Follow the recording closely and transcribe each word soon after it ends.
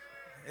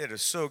It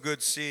is so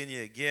good seeing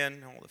you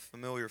again. All the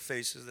familiar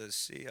faces that I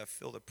see. I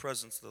feel the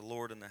presence of the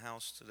Lord in the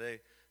house today.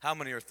 How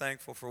many are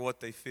thankful for what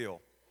they feel?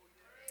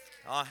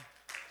 Huh?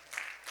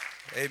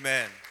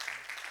 Amen.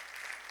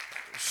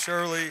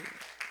 Surely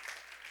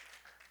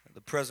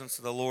the presence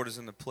of the Lord is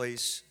in the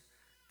place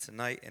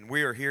tonight, and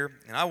we are here.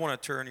 And I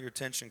want to turn your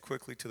attention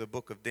quickly to the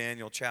book of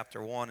Daniel,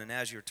 chapter 1. And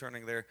as you're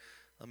turning there,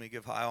 let me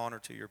give high honor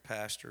to your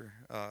pastor,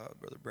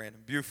 Brother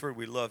Brandon Buford.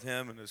 We love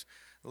him and his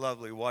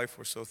lovely wife.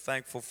 We're so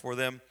thankful for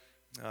them.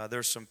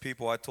 There's some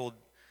people I told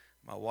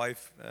my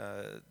wife,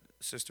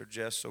 Sister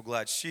Jess, so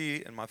glad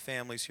she and my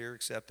family's here,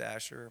 except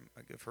Asher.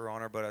 I give her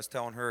honor. But I was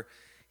telling her,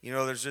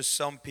 there's just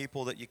some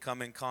people that you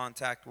come in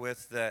contact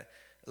with that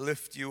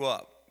lift you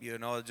up.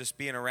 Just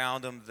being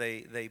around them,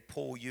 they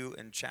pull you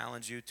and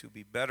challenge you to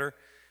be better.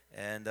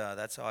 And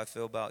that's how I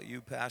feel about you,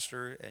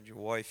 Pastor, and your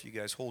wife. You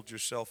guys hold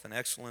yourself in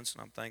excellence,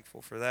 and I'm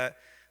thankful for that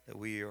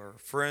we are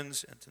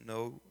friends and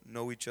to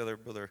know each other.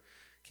 Brother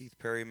Keith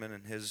Perryman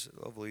and his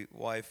lovely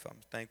wife,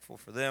 I'm thankful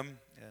for them.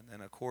 And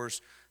then, of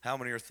course, how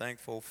many are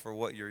thankful for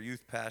what your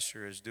youth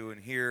pastor is doing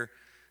here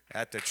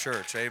at the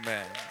church?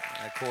 Amen.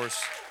 And of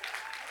course,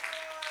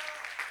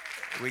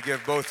 we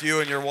give both you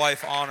and your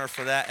wife honor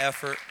for that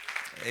effort.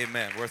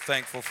 Amen. We're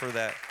thankful for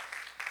that.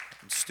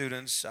 And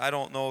students, I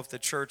don't know if the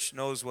church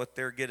knows what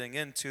they're getting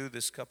into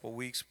this couple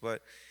weeks,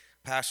 but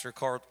Pastor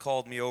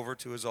called me over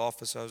to his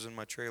office. I was in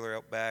my trailer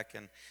out back,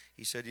 and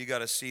he said, "You got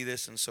to see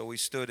this." And so we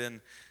stood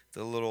in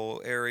the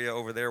little area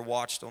over there,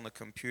 watched on the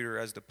computer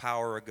as the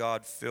power of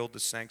God filled the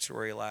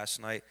sanctuary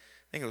last night.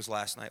 I think it was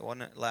last night,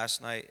 wasn't it?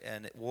 Last night.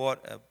 And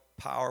what a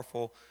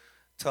powerful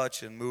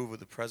touch and move of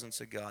the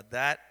presence of God.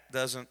 That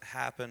doesn't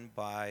happen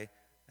by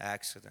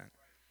accident.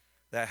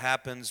 That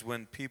happens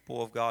when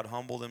people of God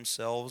humble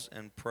themselves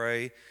and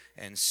pray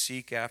and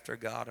seek after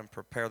God and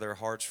prepare their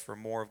hearts for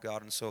more of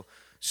God. And so,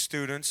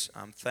 students,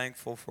 I'm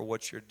thankful for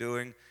what you're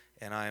doing,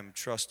 and I am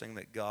trusting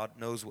that God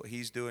knows what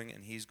He's doing,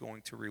 and He's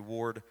going to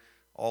reward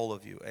all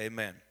of you.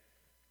 Amen.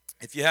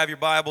 If you have your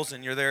Bibles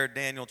and you're there at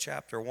Daniel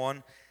chapter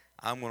 1,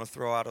 I'm going to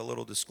throw out a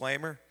little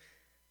disclaimer.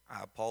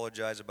 I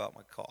apologize about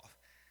my cough.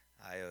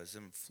 I was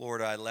in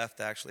Florida. I left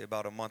actually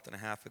about a month and a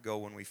half ago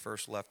when we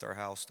first left our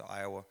house to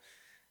Iowa.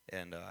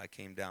 And I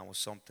came down with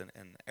something,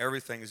 and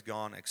everything is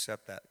gone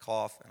except that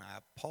cough, and I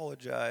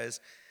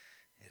apologize.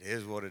 It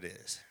is what it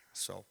is.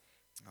 So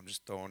I'm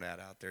just throwing that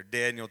out there.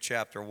 Daniel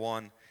chapter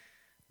 1,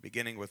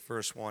 beginning with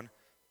verse 1.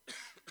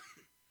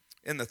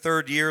 In the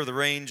 3rd year of the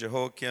reign,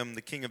 Jehoiakim,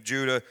 the king of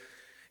Judah,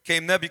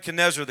 came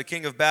Nebuchadnezzar, the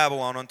king of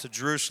Babylon, unto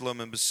Jerusalem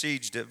and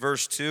besieged it.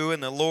 Verse 2,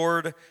 and the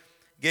Lord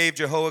gave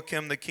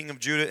Jehoiakim, the king of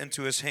Judah,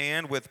 into his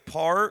hand with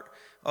part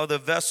of the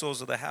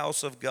vessels of the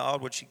house of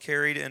God, which he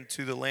carried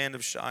into the land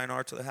of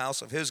Shinar to the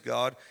house of his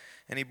God.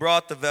 And he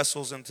brought the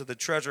vessels into the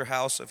treasure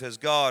house of his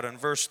God. And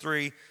verse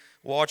 3,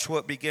 watch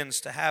what begins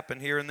to happen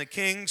here. And the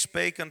king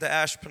spake unto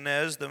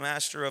Ashpenaz, the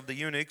master of the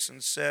eunuchs,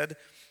 and said,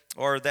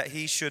 or that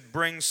he should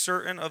bring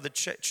certain of the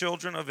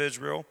children of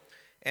Israel,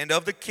 and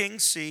of the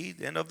king's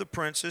seed, and of the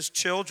princes,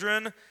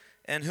 children,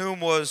 and whom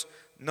was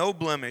no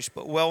blemish,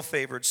 but well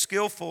favored,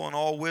 skillful in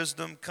all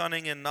wisdom,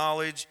 cunning in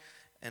knowledge,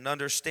 and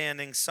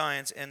understanding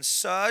science, and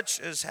such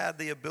as had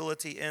the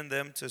ability in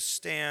them to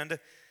stand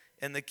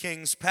in the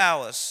king's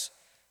palace,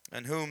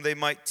 and whom they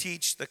might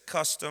teach the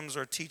customs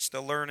or teach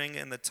the learning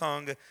in the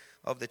tongue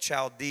of the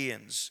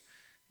Chaldeans.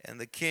 And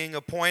the king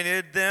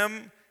appointed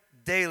them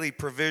daily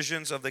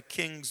provisions of the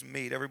king's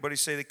meat. Everybody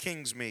say the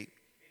king's meat.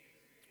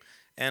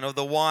 And of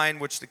the wine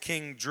which the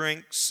king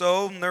drinks,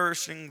 so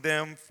nourishing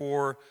them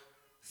for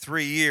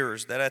 3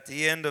 years, that at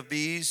the end of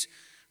these,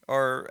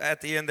 or at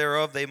the end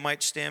thereof, they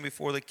might stand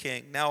before the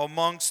king. Now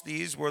amongst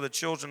these were the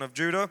children of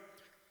Judah,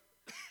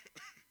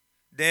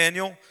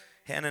 Daniel,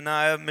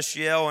 Hananiah,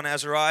 Mishael, and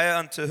Azariah,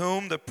 unto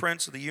whom the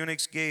prince of the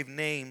eunuchs gave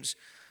names.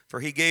 For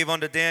he gave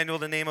unto Daniel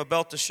the name of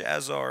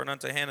Belteshazzar, and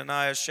unto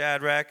Hananiah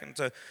Shadrach, and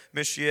to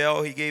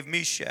Mishael he gave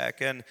Meshach,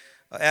 and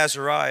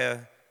Azariah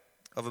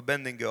of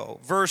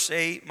Abednego. Verse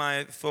 8,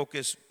 my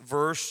focus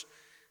verse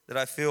that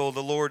I feel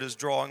the Lord is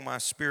drawing my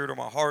spirit or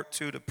my heart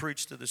to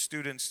preach to the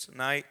students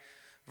tonight.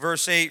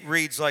 Verse 8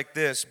 reads like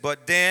this,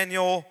 but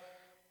Daniel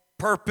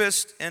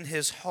purposed in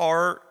his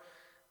heart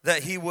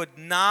that he would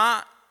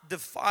not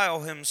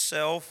defile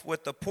himself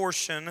with the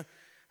portion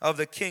of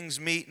the king's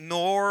meat,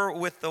 nor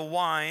with the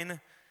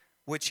wine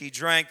which he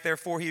drank.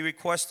 Therefore he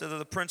requested of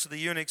the prince of the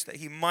eunuchs that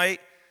he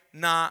might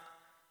not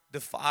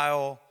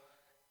defile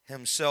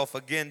himself.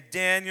 Again,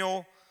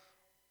 Daniel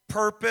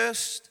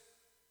purposed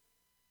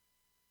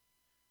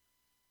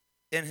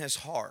in his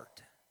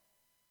heart.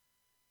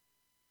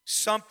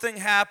 Something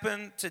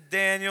happened to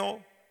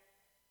Daniel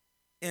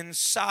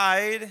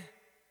inside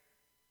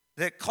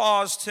that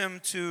caused him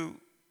to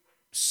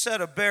set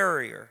a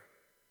barrier,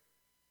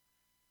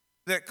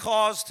 that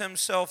caused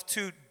himself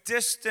to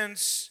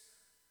distance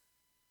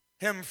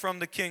him from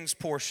the king's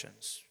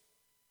portions.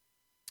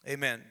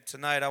 Amen.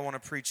 Tonight I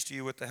want to preach to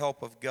you with the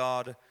help of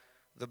God,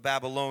 the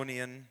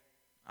Babylonian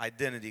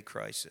identity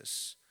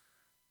crisis.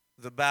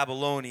 The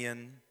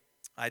Babylonian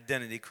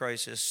identity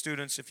crisis.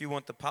 Students, if you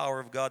want the power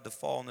of God to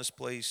fall in this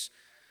place,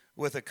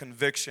 with a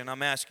conviction.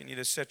 I'm asking you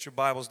to set your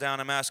Bibles down.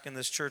 I'm asking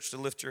this church to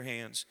lift your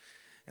hands.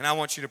 And I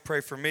want you to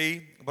pray for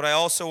me, but I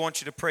also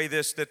want you to pray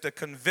this, that the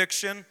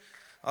conviction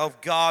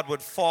of God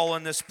would fall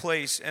in this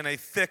place in a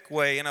thick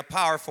way, in a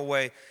powerful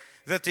way,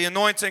 that the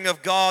anointing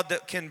of God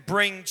that can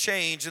bring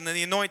change and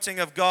the anointing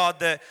of God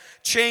that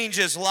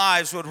changes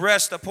lives would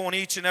rest upon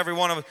each and every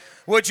one of us.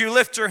 Would you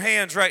lift your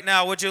hands right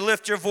now? Would you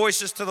lift your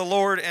voices to the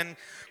Lord and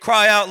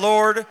cry out,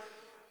 Lord,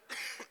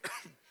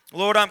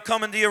 Lord, I'm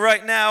coming to you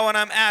right now and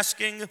I'm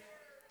asking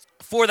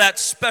for that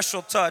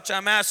special touch.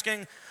 I'm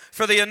asking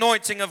for the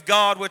anointing of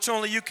God, which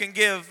only you can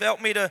give.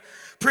 Help me to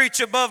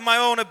preach above my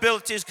own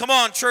abilities. Come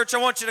on, church, I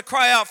want you to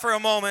cry out for a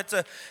moment.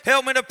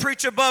 Help me to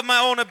preach above my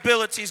own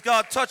abilities.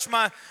 God, touch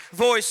my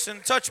voice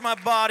and touch my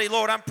body,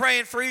 Lord. I'm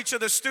praying for each of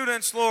the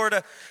students, Lord,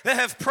 that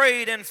have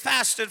prayed and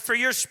fasted for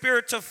your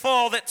Spirit to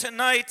fall, that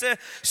tonight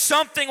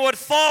something would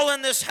fall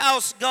in this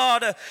house,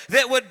 God,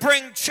 that would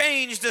bring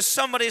change to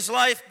somebody's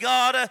life,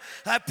 God.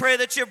 I pray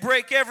that you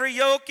break every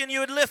yoke and you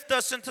would lift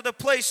us into the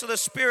place of the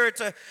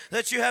Spirit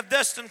that you have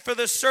destined for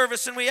this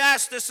service, and we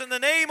ask this in the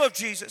name of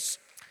Jesus.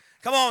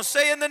 Come on,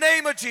 say in the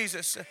name of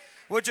Jesus.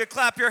 Would you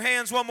clap your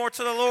hands one more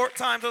to the Lord,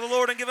 time to the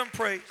Lord, and give him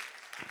praise?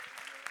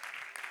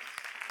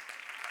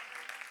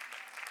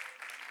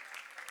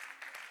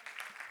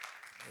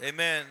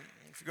 Amen.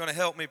 If you're going to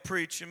help me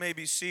preach, you may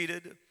be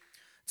seated.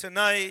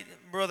 Tonight,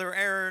 Brother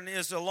Aaron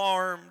is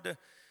alarmed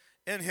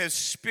in his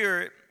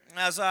spirit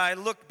as I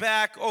look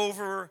back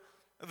over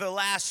the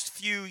last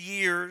few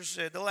years,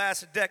 the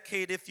last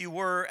decade, if you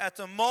were, at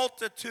the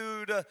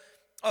multitude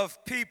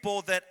of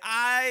people that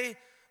I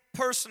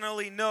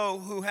personally know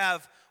who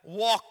have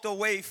walked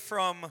away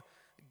from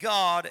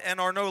God and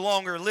are no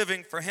longer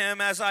living for him.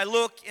 As I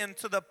look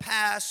into the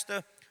past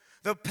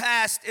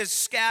is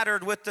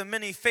scattered with the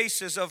many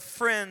faces of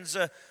friends,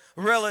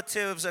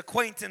 relatives,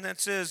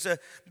 acquaintances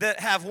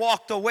that have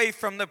walked away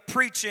from the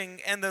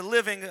preaching and the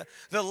living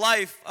the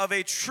life of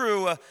a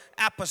true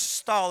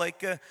apostolic.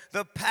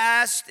 The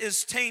past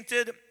is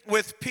tainted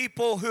with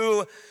people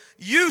who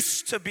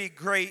used to be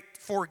great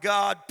for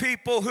God,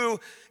 people who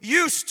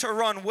used to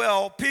run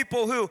well,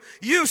 people who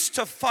used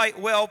to fight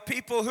well,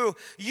 people who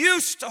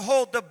used to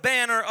hold the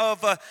banner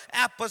of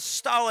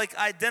apostolic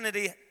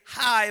identity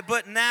high,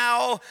 but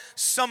now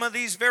some of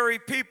these very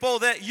people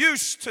that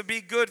used to be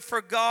good for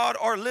God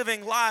are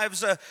living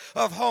lives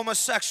of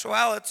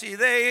homosexuality.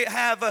 They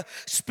have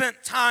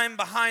spent time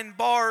behind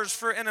bars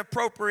for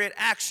inappropriate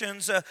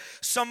actions.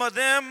 Some of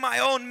them, my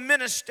own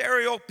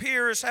ministerial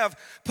peers, have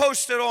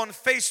posted on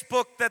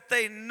Facebook that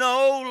they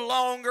no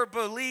longer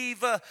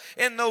believe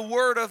in the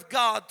Word of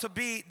God to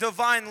be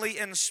divinely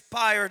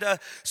inspired.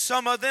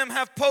 Some of them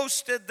have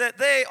posted that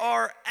they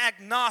are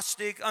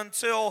agnostic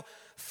until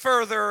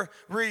further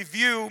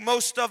review.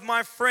 Most of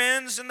my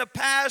friends in the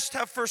past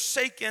have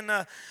forsaken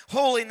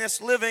holiness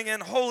living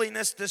and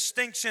holiness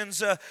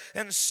distinctions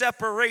and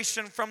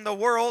separation from the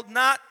world,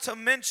 not to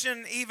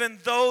mention even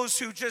those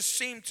who just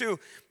seem to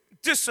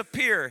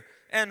disappear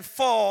and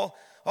fall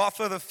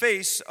off of the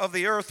face of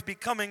the earth,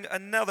 becoming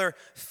another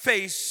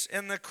face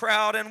in the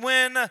crowd. And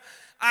when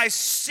I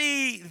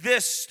see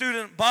this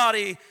student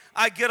body,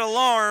 I get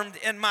alarmed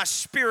in my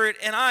spirit,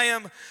 and I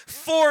am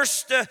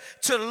forced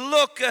to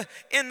look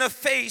in the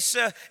face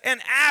and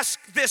ask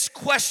this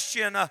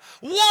question: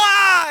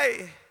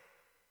 why?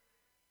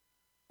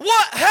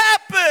 What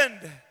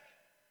happened?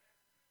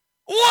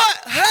 What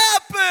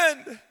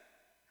happened?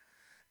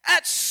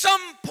 At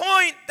some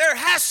point, there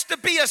has to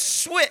be a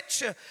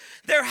switch.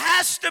 There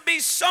has to be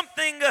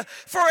something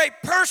for a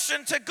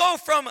person to go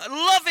from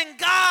loving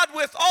God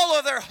with all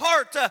of their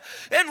heart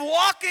and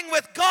walking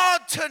with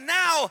God to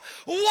now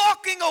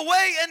walking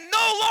away and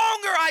no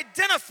longer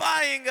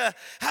identifying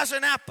as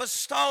an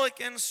apostolic.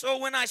 And so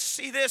when I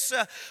see this,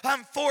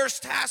 I'm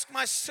forced to ask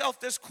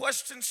myself this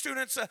question,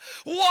 students: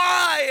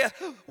 why?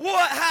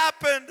 What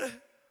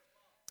happened?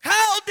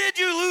 How did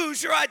you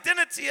lose your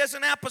identity as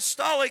an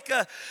apostolic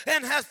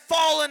and have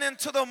fallen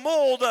into the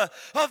mold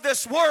of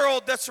this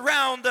world that's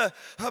round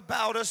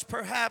about us?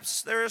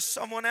 Perhaps there is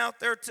someone out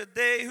there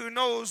today who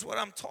knows what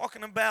I'm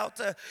talking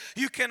about.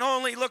 You can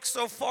only look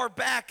so far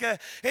back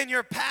in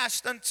your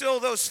past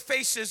until those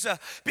faces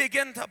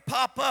begin to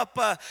pop up.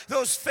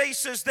 Those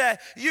faces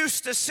that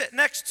used to sit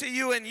next to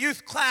you in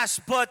youth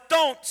class but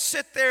don't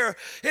sit there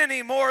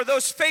anymore.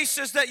 Those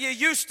faces that you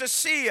used to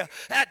see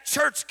at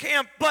church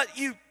camp but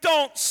you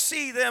don't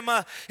see them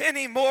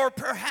anymore.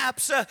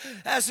 Perhaps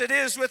as it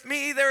is with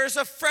me, there is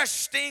a fresh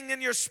sting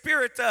in your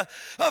spirit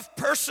of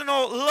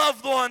personal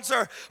loved ones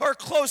or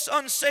close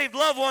unsaved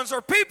loved ones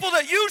or people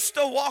that used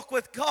to walk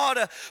with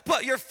God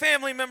but your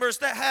family members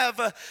that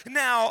have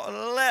now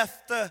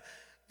left the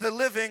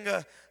living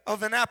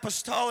of an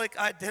apostolic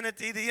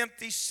identity. The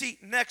empty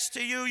seat next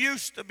to you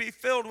used to be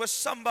filled with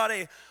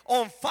somebody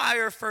on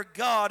fire for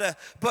God,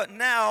 but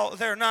now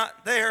they're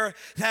not there.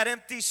 That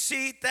empty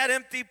seat, that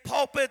empty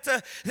pulpit,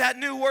 that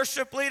new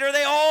worship leader,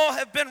 they all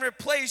have been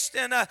replaced.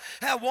 And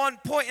at one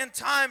point in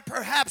time,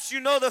 perhaps you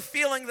know the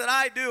feeling that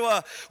I do,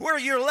 where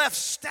you're left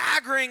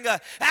staggering,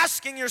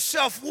 asking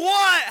yourself,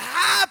 what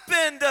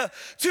happened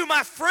to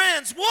my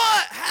friends?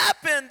 What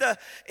happened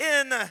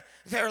in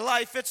their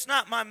life? It's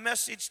not my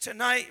message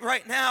tonight,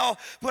 right now,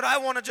 but I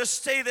want to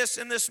just say this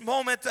in this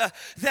moment,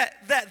 it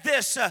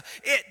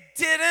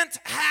didn't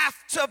have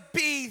to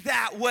be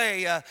that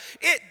way.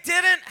 It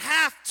didn't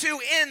have to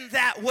end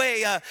that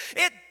way.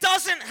 It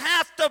doesn't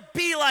have to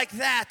be like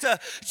that.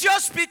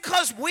 Just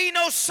because we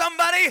know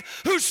somebody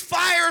whose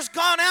fire's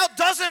gone out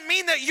doesn't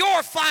mean that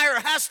your fire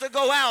has to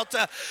go out.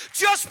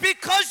 Just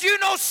because you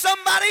know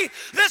somebody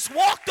that's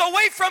walked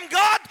away from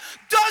God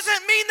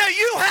doesn't mean that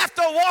you have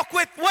to walk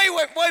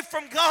away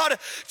from God.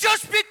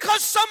 Just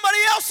because somebody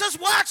else has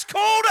waxed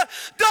cold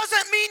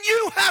doesn't mean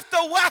you have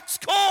to wax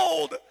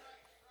cold.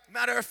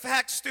 Matter of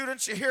fact,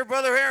 students, you hear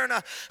Brother Aaron,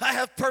 I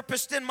have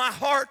purposed in my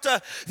heart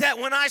that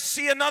when I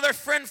see another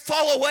friend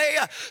fall away,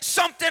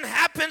 something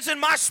happens in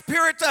my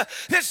spirit that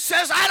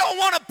says, I don't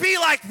want to be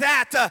like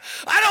that.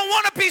 I don't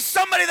want to be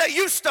somebody that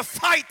used to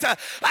fight.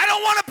 I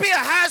don't want to be a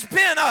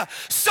has-been.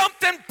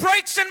 Something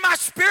breaks in my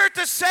spirit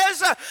that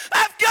says,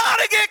 I've got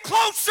to get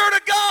closer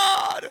to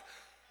God.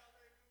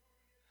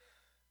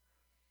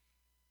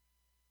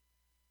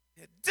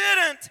 It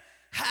didn't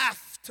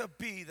have to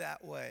be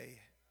that way.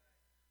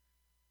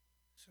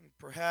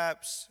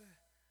 Perhaps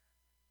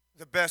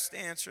the best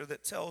answer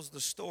that tells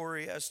the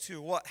story as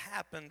to what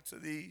happened to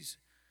these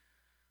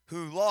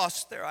who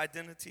lost their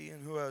identity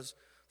and who has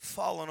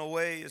fallen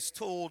away is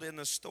told in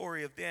the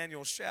story of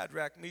Daniel,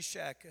 Shadrach,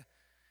 Meshach,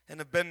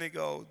 and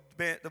Abednego.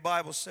 The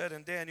Bible said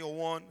in Daniel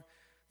 1,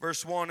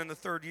 verse 1, in the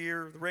 3rd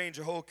year of the reign of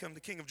Jehoiakim,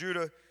 the king of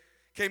Judah,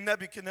 came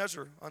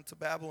Nebuchadnezzar unto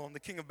Babylon, the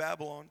king of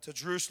Babylon, to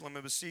Jerusalem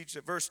and besieged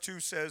it. Verse 2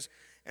 says,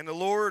 and the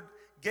Lord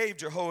gave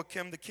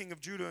Jehoiakim, the king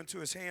of Judah, into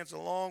his hands,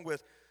 along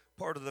with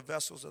part of the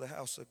vessels of the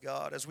house of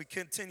God. As we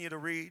continue to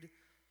read,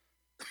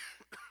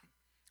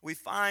 we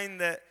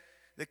find that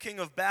the king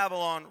of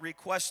Babylon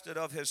requested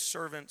of his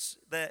servants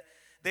that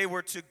they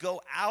were to go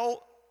out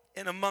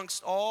and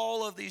amongst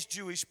all of these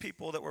Jewish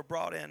people that were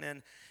brought in,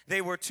 and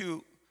they were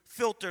to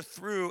filter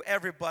through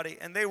everybody,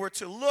 and they were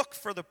to look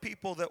for the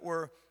people that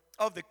were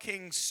of the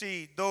king's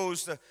seed,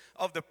 those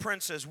of the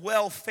princes,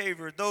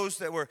 well-favored, those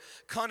that were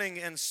cunning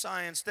in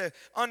science, the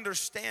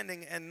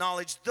understanding and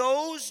knowledge,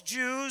 those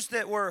Jews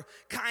that were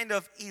kind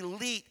of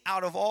elite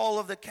out of all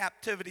of the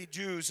captivity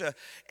Jews,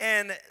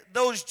 and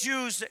those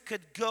Jews that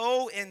could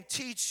go and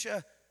teach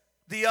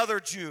the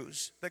other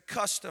Jews the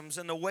customs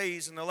and the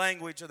ways and the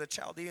language of the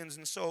Chaldeans.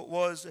 And so it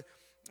was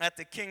at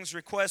the king's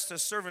request, the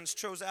servants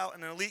chose out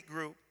an elite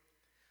group,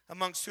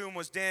 amongst whom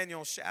was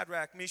Daniel,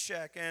 Shadrach,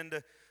 Meshach,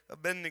 and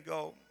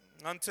Abednego.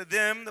 Unto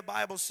them, the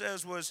Bible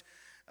says, was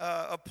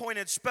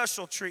appointed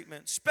special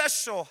treatment,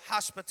 special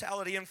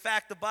hospitality. In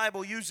fact, the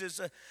Bible uses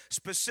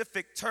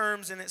specific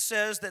terms, and it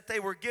says that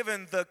they were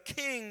given the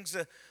king's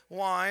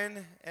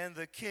wine and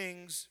the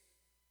king's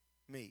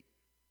meat.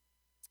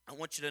 I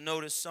want you to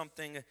notice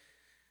something,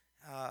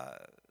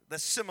 the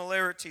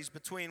similarities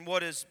between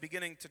what is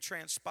beginning to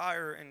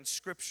transpire in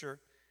Scripture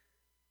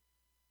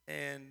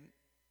and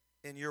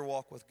in your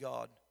walk with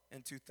God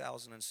in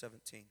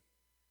 2017.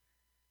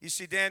 You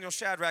see, Daniel,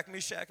 Shadrach,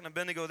 Meshach, and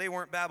Abednego, they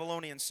weren't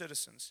Babylonian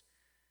citizens.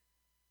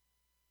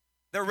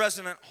 Their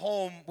resident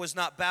home was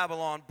not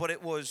Babylon, but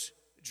it was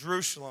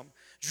Jerusalem.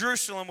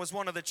 Jerusalem was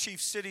one of the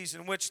chief cities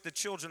in which the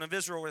children of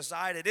Israel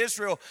resided.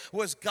 Israel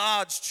was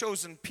God's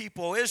chosen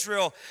people.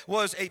 Israel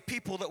was a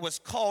people that was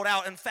called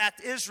out. In fact,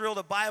 Israel,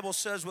 the Bible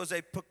says, was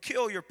a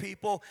peculiar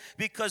people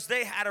because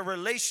they had a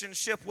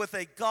relationship with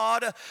a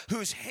God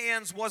whose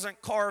hands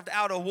wasn't carved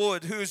out of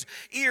wood, whose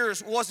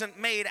ears wasn't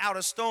made out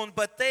of stone,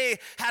 but they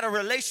had a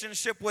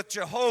relationship with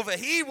Jehovah.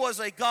 He was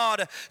a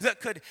God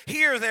that could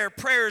hear their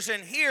prayers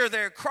and hear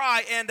their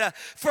cry. And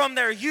from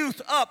their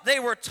youth up, they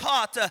were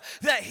taught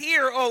that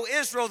hear, O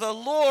Israel, the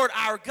Lord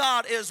our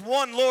God is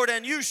one Lord,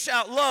 and you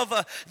shall love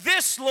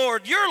this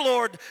Lord,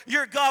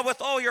 your God,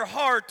 with all your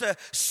heart,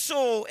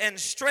 soul, and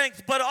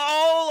strength. But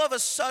all of a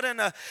sudden,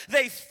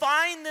 they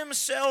find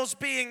themselves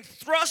being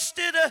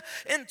thrusted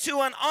into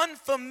an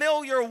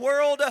unfamiliar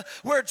world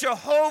where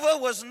Jehovah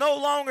was no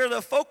longer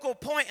the focal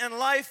point in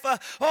life.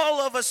 All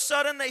of a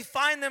sudden, they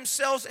find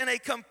themselves in a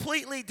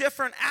completely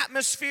different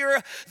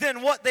atmosphere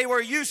than what they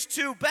were used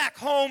to back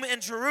home in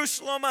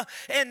Jerusalem.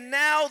 And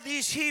now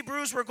these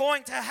Hebrews were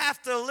going to have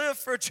to live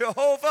for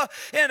Jehovah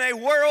in a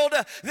world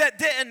that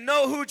didn't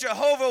know who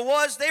Jehovah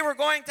was. They were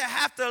going to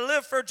have to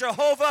live for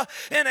Jehovah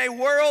in a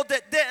world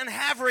that didn't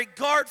have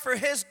regard for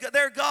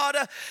their God,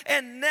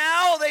 and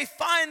now they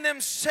find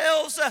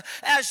themselves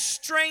as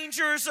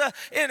strangers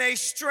in a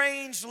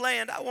strange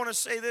land. I want to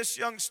say this,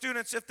 young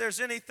students, if there's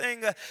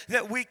anything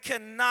that we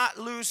cannot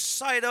lose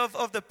sight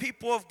of the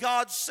people of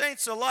God,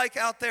 saints alike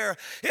out there,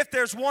 if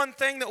there's one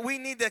thing that we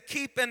need to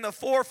keep in the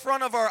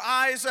forefront of our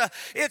eyes,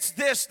 it's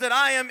this, that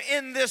I am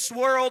in this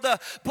world,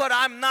 but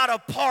I'm not a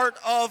part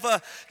of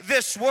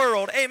this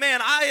world.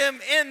 Amen. I am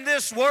in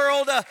this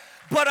world,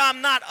 but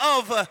I'm not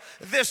of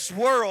this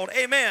world.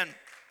 Amen.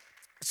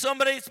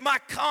 My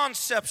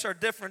concepts are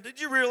different.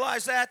 Did you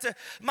realize that?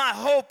 My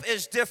hope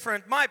is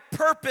different. My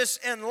purpose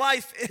in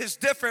life is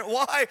different.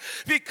 Why?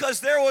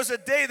 Because there was a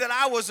day that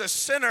I was a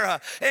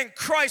sinner and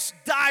Christ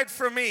died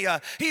for me.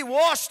 He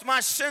washed my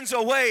sins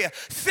away,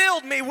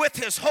 filled me with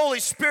His Holy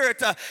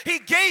Spirit. He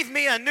gave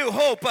me a new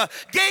hope,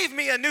 gave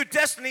me a new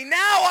destiny. Now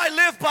I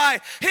live by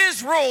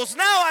His rules.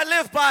 Now I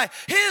live by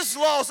His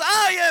laws.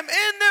 I am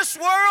in this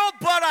world,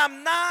 but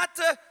I'm not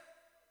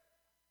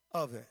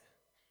of it.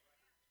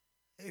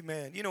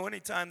 Amen. You know,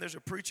 anytime there's a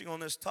preaching on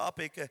this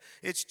topic,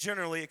 it's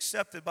generally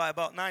accepted by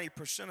about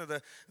 90% of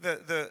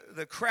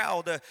the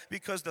crowd,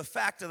 because the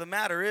fact of the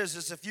matter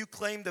is if you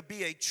claim to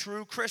be a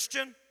true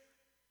Christian,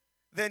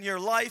 then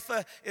your life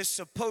is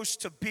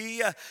supposed to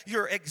be,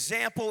 your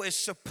example is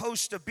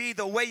supposed to be,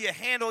 the way you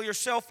handle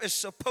yourself is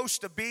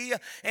supposed to be,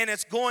 and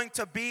it's going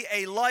to be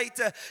a light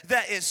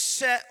that is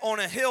set on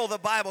a hill. The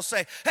Bible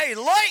says, hey,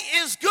 light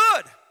is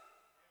good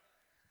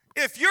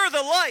if you're the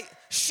light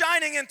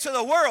shining into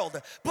the world.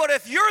 But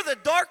if you're the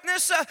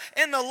darkness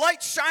and the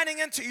light shining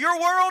into your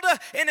world,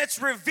 and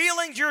it's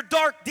revealing your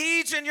dark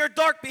deeds and your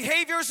dark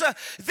behaviors,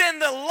 then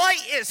the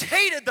light is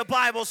hated, the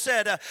Bible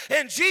said.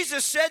 And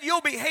Jesus said, you'll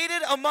be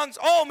hated amongst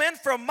all men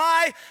for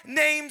my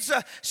name's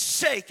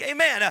sake.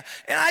 Amen.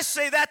 And I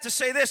say that to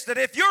say this, that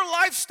if your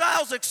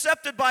lifestyle's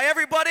accepted by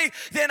everybody,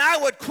 then I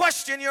would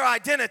question your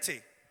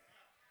identity.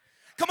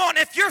 Come on,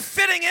 if you're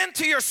fitting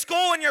into your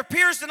school and your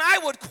peers, then I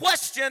would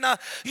question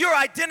your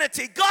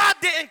identity. God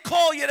didn't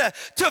call you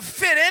to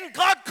fit in.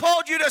 God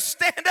called you to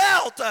stand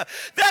out.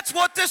 That's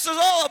what this is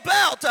all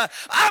about.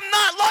 I'm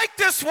not like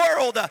this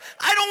world.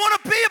 I don't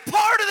want to be a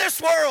part of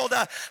this world.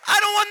 I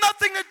don't want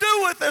nothing to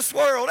do with this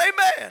world.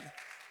 Amen.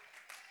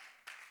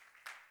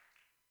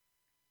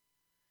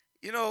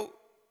 You know,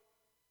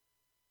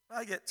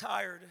 I get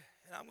tired,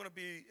 and I'm going to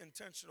be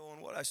intentional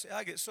in what I say.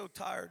 I get so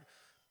tired,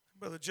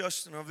 Brother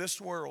Justin, of this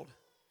world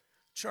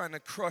trying to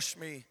crush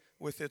me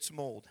with its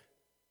mold.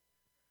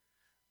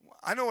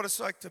 I know what it's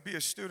like to be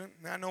a student,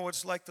 and I know what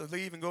it's like to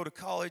leave and go to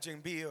college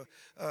and be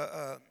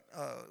a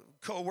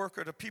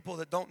co-worker to people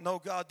that don't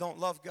know God, don't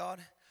love God.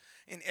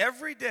 And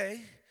every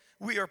day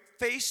we are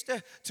faced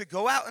to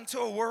go out into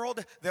a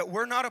world that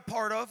we're not a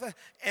part of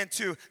and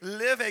to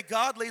live a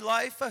godly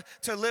life,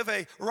 to live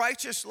a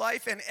righteous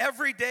life. And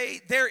every day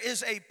there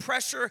is a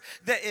pressure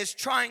that is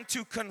trying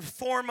to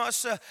conform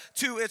us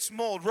to its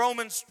mold.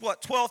 Romans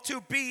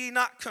 12:2, be ye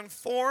not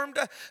conformed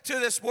to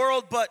this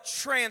world, but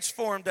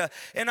transformed.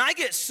 And I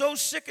get so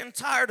sick and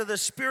tired of the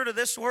spirit of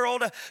this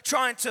world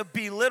trying to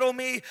belittle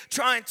me,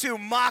 trying to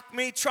mock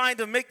me, trying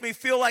to make me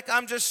feel like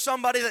I'm just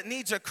somebody that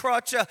needs a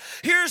crutch.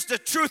 Here's the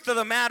truth of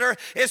the matter.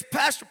 Is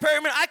Pastor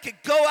Perryman, I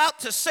could go out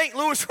to St.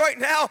 Louis right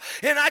now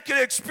and I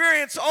could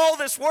experience all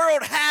this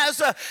world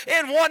has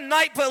in one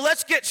night, but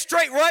let's get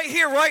straight right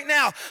here, right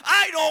now.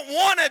 I don't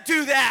want to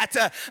do that.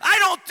 I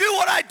don't do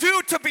what I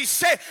do to be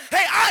saved.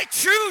 Hey, I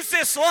choose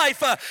this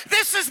life.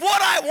 This is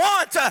what I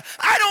want.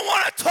 I don't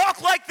want to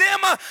talk like them.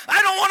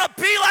 I don't want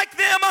to be like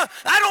them.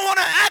 I don't want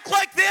to act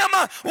like them.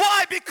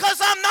 Why? Because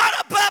I'm not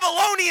a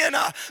Babylonian.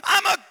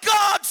 I'm a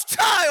God's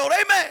child.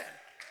 Amen.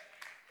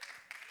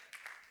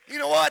 You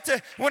know what?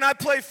 When I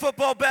played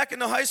football back in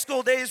the high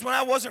school days, when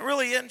I wasn't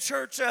really in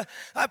church,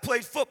 I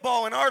played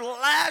football. In our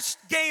last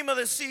game of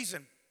the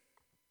season,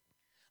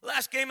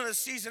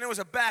 it was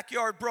a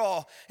backyard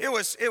brawl. It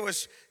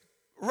was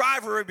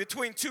rivalry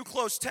between two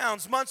close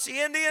towns, Muncie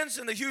Indians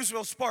and the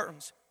Hughesville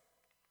Spartans.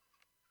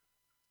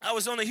 I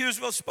was on the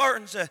Hughesville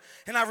Spartans,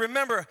 and I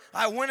remember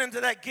I went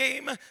into that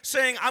game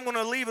saying, I'm going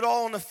to leave it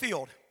all on the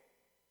field.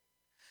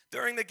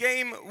 During the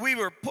game, we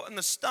were putting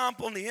the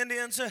stomp on the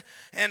Indians,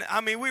 and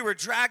we were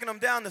dragging them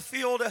down the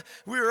field.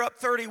 We were up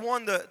 14,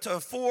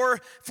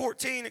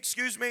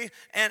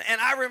 and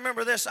I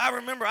remember this. I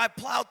remember I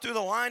plowed through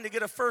the line to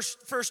get a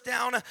first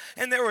down,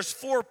 and there was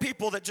 4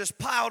 people that just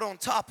piled on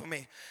top of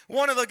me.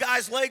 One of the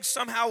guys' legs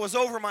somehow was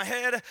over my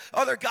head.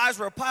 Other guys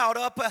were piled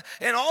up,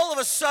 and all of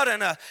a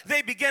sudden,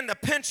 they began to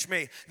pinch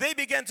me. They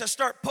began to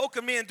start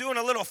poking me and doing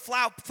a little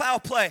foul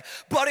play.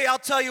 Buddy, I'll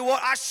tell you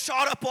what, I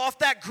shot up off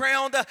that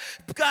ground.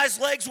 Guy's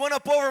legs went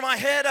up over my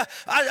head.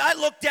 I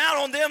looked down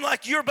on them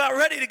like you're about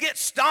ready to get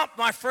stomped,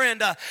 my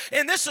friend.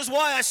 And this is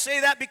why I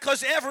say that,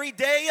 because every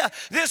day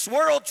this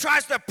world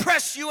tries to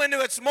press you into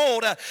its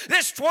mold.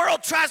 This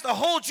world tries to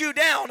hold you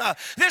down.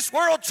 This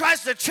world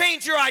tries to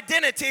change your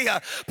identity.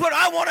 But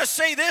I want to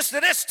say this,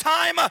 that it's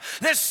time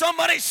that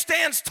somebody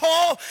stands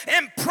tall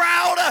and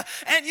proud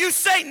and you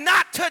say,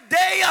 not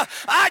today.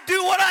 I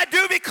do what I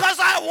do because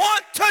I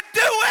want to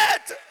do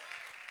it.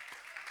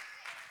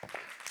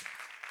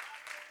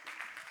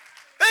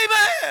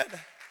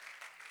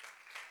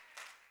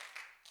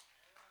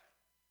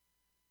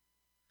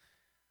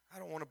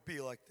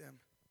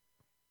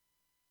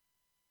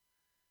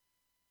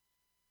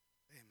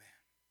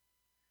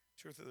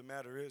 Truth of the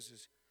matter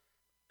is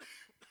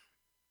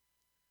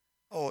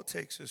all it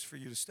takes is for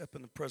you to step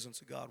in the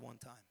presence of God one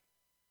time.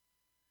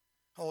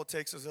 All it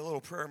takes is a little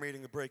prayer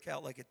meeting to break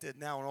out like it did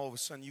now, and all of a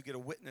sudden you get a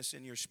witness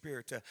in your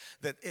spirit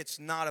that it's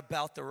not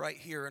about the right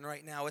here and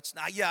right now. It's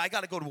not, yeah, I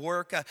got to go to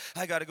work,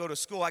 I got to go to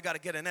school, I got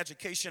to get an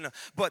education,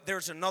 but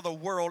there's another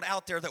world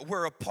out there that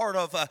we're a part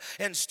of,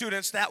 and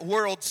students, that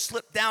world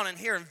slipped down in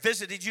here and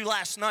visited you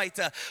last night.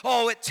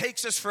 All it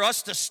takes is for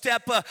us to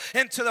step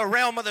into the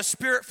realm of the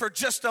Spirit for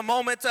just a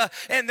moment,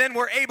 and then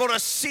we're able to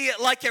see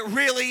it like it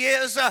really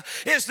is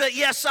that,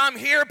 yes, I'm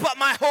here, but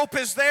my hope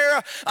is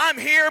there. I'm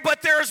here,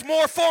 but there's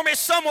more for me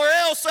somewhere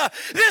else.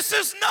 This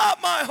is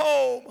not my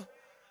home.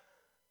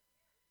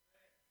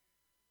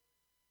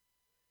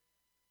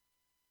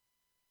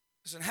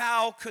 Listen,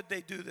 how could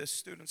they do this,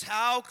 students?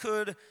 How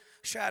could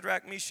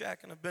Shadrach, Meshach,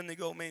 and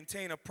Abednego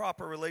maintain a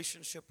proper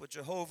relationship with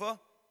Jehovah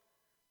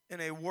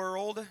in a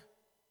world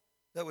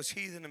that was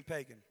heathen and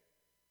pagan?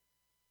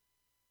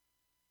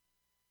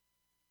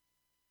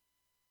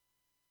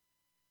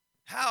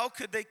 How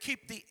could they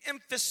keep the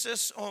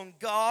emphasis on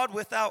God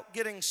without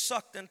getting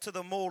sucked into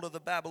the mold of the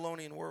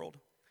Babylonian world?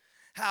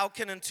 How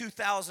can in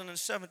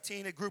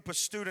 2017 a group of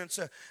students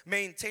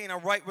maintain a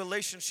right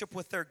relationship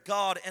with their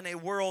God in a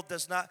world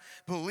does not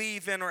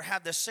believe in or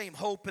have the same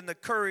hope and the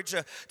courage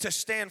to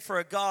stand for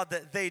a God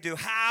that they do?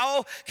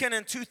 How can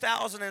in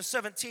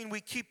 2017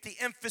 we keep the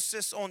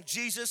emphasis on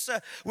Jesus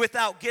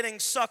without getting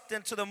sucked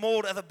into the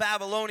mold of the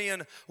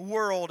Babylonian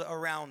world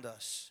around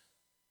us?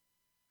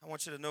 I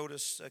want you to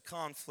notice a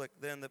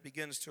conflict then that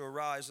begins to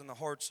arise in the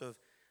hearts of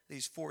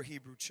these 4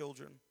 Hebrew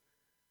children.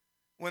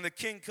 When the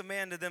king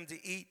commanded them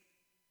to eat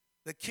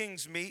the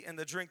king's meat and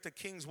to drink the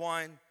king's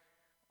wine,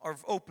 our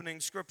opening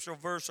scriptural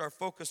verse, our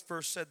focus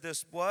verse said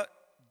this: what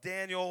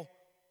Daniel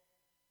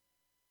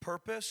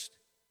purposed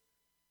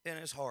in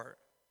his heart,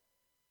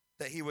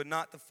 that he would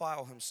not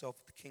defile himself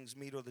with the king's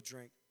meat or the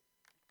drink.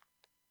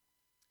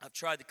 I've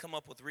tried to come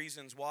up with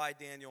reasons why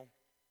Daniel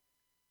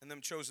and them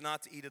chose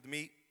not to eat of the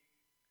meat.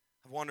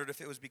 I wondered if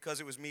it was because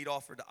it was meat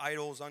offered to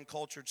idols,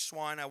 uncultured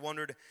swine. I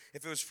wondered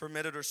if it was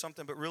fermented or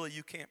something, but really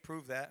you can't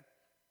prove that.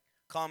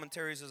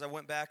 Commentaries, as I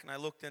went back and I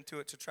looked into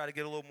it to try to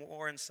get a little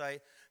more insight,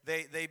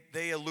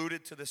 they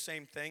alluded to the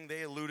same thing.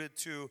 They alluded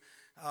to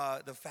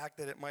the fact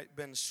that it might have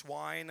been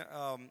swine,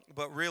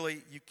 but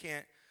really you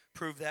can't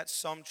prove that.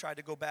 Some tried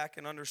to go back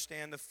and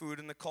understand the food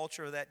and the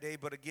culture of that day,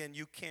 but again,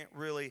 you can't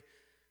really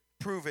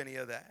prove any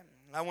of that.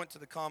 I went to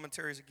the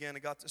commentaries again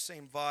and got the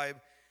same vibe.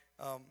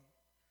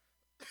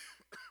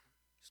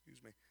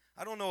 Excuse me.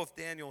 I don't know if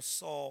Daniel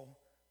saw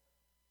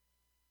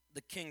the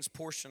king's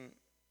portion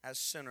as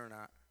sin or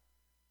not.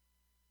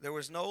 There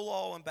was no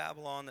law in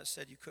Babylon that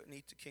said you couldn't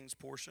eat the king's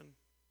portion.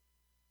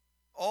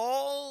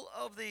 All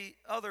of the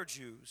other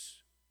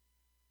Jews,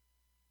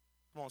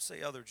 come on,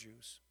 say other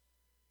Jews.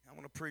 I'm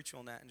going to preach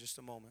on that in just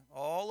a moment.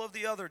 All of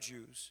the other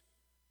Jews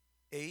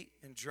ate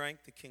and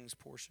drank the king's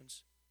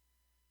portions.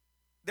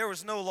 There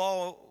was no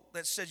law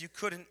that said you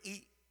couldn't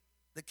eat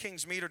the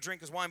king's meat or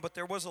drink his wine, but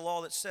there was a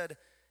law that said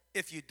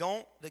if you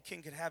don't, the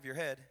king could have your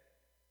head.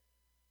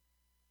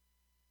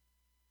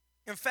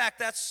 In fact,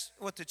 that's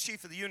what the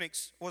chief of the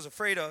eunuchs was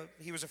afraid of.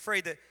 He was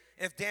afraid that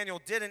if Daniel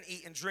didn't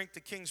eat and drink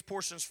the king's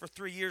portions for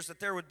 3 years, that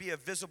there would be a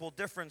visible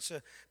difference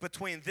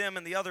between them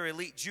and the other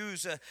elite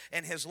Jews,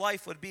 and his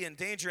life would be in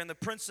danger. And the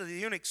prince of the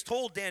eunuchs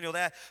told Daniel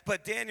that,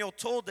 but Daniel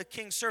told the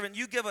king's servant,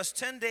 you give us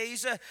 10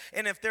 days,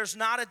 and if there's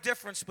not a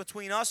difference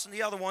between us and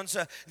the other ones,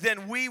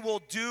 then we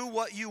will do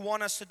what you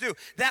want us to do.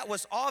 That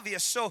was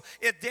obvious. So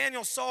if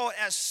Daniel saw it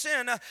as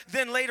sin,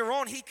 then later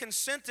on he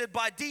consented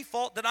by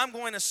default that I'm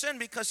going to sin,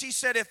 because he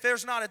said if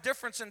there's not a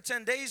difference in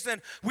 10 days,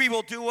 then we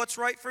will do what's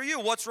right for you,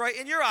 what's right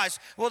in your eyes.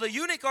 Well, the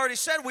eunuch already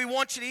said, we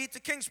want you to eat the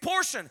king's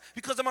portion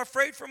because I'm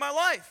afraid for my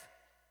life.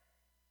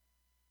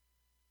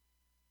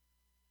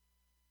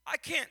 I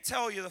can't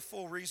tell you the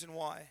full reason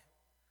why.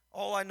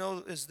 All I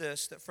know is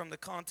this, that from the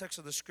context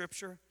of the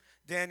scripture,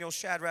 Daniel,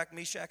 Shadrach,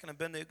 Meshach, and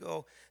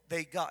Abednego,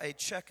 they got a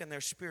check in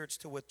their spirits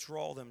to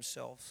withdraw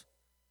themselves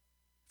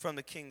from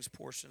the king's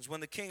portions.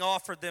 When the king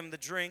offered them the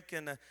drink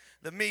and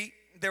the meat,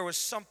 there was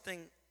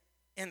something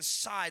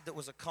inside that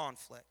was a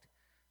conflict.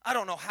 I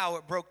don't know how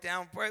it broke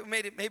down.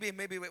 Maybe, wait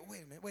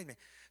a minute.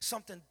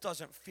 Something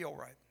doesn't feel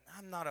right.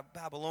 I'm not a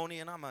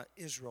Babylonian. I'm an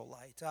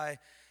Israelite.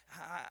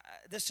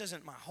 This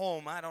isn't my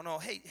home. I don't know.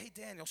 Hey,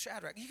 Daniel,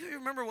 Shadrach, you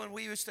remember when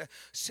we used to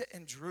sit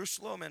in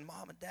Jerusalem and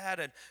mom and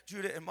dad and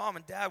Judah and mom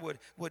and dad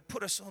would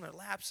put us on their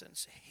laps and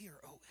say, hear,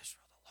 O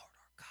Israel, the Lord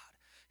our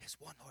God is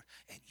one Lord.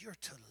 And you're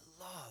to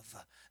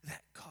love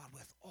that God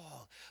with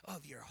all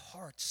of your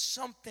heart.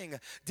 Something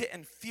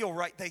didn't feel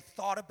right. They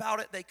thought about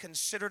it. They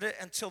considered it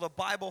until the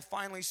Bible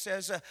finally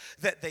says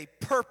that they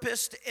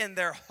purposed in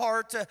their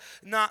heart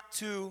not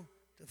to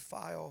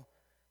defile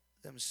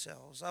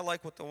themselves. I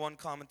like what the one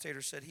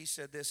commentator said. He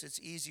said this: it's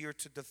easier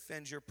to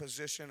defend your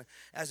position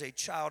as a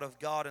child of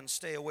God and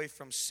stay away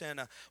from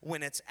sin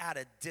when it's at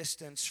a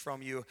distance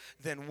from you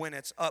than when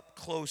it's up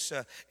close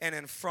and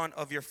in front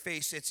of your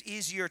face. It's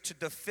easier to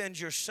defend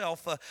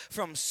yourself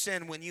from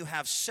sin when you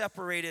have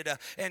separated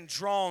and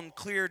drawn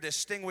clear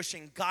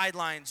distinguishing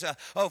guidelines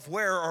of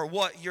where or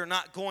what you're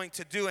not going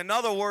to do. In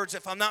other words,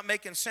 if I'm not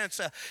making sense,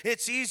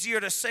 it's easier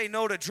to say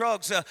no to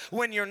drugs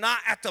when you're not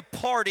at the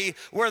party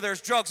where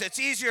there's drugs. It's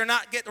easier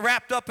not get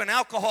wrapped up in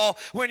alcohol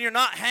when you're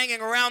not hanging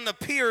around the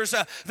peers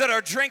that are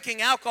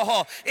drinking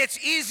alcohol.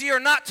 It's easier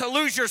not to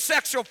lose your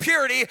sexual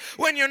purity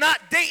when you're not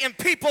dating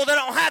people that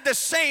don't have the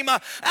same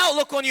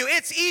outlook on you.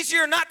 It's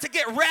easier not to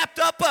get wrapped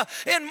up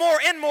in more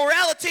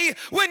immorality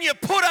when you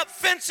put up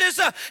fences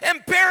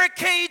and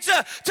barricades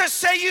to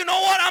say, you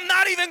know what, I'm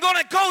not even going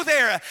to go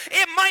there.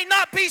 It might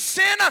not be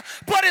sin,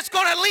 but it's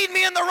going to lead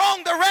me in the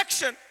wrong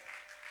direction.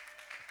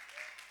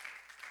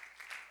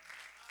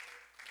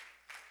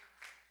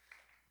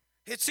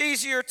 It's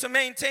easier to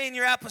maintain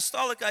your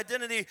apostolic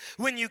identity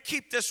when you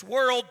keep this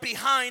world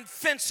behind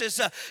fences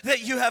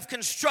that you have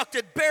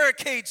constructed,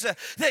 barricades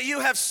that you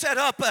have set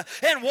up,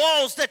 and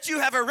walls that you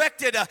have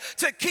erected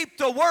to keep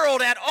the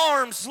world at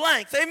arm's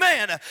length.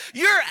 Amen.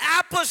 Your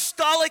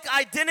apostolic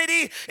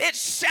identity, it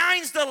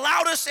shines the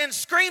loudest and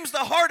screams the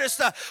hardest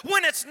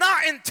when it's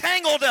not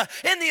entangled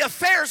in the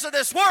affairs of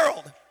this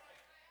world.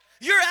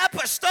 Your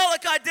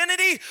apostolic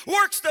identity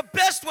works the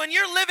best when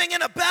you're living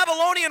in a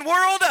Babylonian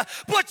world,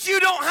 but you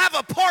don't have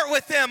a part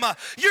with them.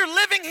 You're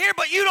living here,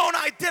 but you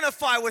don't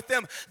identify with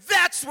them.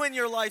 That's when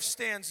your life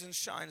stands and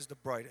shines the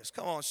brightest.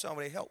 Come on,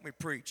 somebody, help me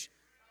preach.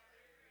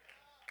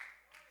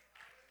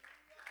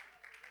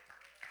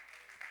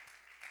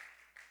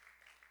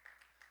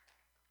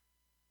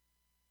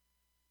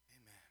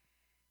 Amen.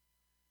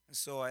 And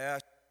so I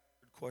asked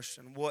the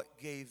question, what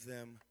gave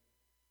them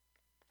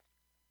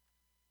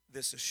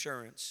this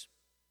assurance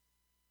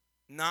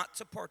not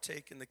to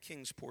partake in the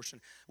king's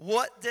portion?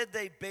 What did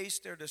they base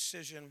their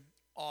decision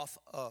off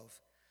of?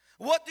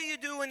 What do you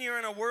do when you're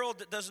in a world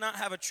that does not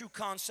have a true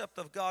concept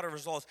of God or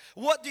results?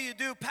 What do you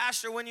do,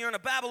 pastor, when you're in a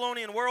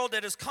Babylonian world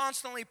that is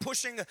constantly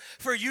pushing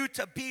for you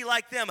to be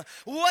like them?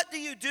 What do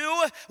you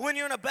do when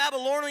you're in a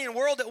Babylonian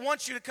world that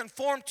wants you to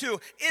conform to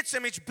its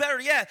image?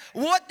 Better yet,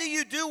 what do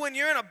you do when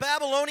you're in a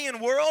Babylonian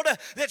world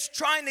that's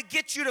trying to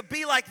get you to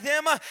be like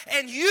them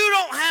and you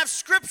don't have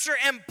scripture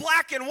in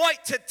black and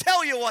white to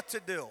tell you what to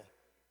do?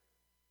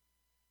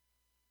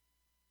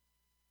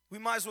 We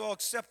might as well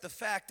accept the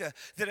fact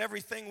that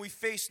everything we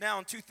face now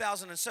in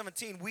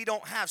 2017, we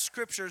don't have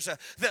scriptures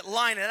that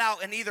line it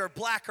out in either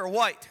black or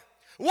white.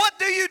 What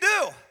do you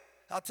do?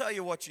 I'll tell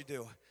you what you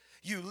do.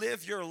 You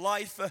live your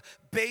life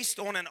based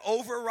on an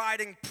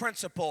overriding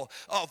principle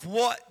of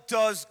what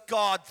does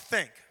God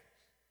think?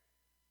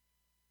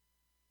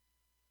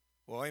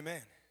 Well,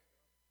 amen.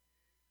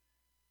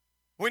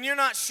 When you're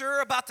not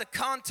sure about the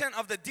content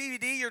of the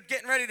DVD you're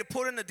getting ready to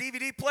put in the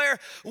DVD player,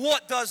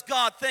 what does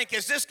God think?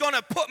 Is this going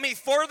to put me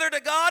further to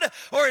God,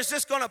 or is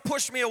this going to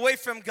push me away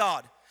from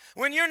God?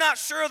 When you're not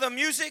sure of the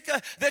music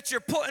that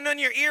you're putting in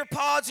your ear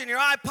pods and your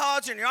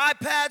iPods and your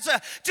iPads,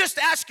 just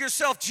ask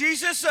yourself,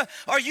 Jesus,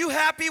 are you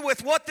happy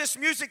with what this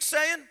music's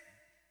saying?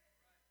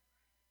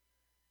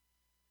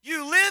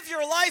 You live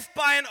your life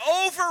by an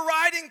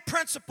overriding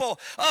principle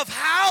of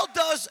how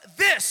does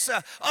this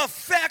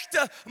affect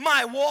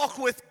my walk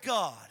with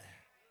God?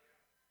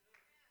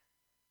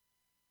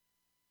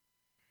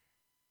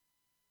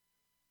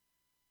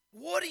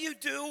 What do you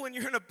do when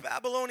you're in a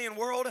Babylonian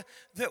world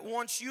that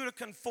wants you to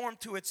conform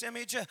to its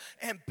image?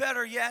 And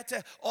better yet,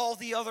 all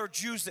the other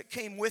Jews that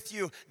came with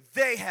you,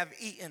 they have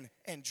eaten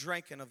and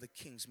drank of the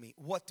king's meat.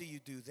 What do you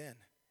do then?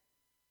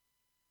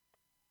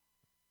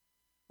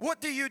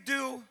 What do you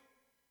do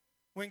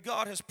when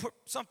God has put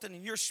something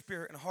in your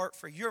spirit and heart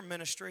for your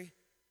ministry,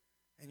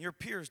 and your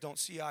peers don't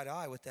see eye to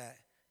eye with that,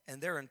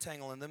 and they're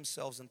entangling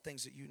themselves in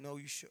things that you know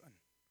you shouldn't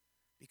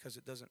because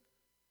it doesn't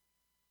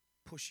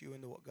push you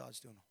into what God's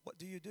doing? What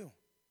do you do?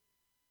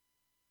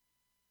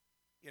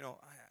 You know,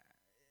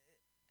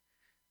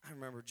 I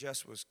remember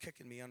Jess was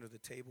kicking me under the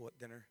table at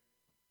dinner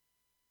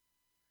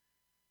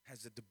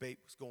as the debate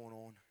was going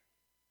on.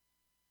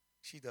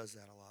 She does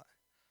that a lot.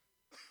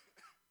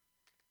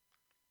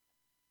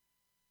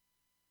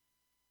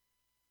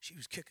 She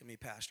was kicking me,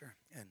 Pastor,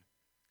 and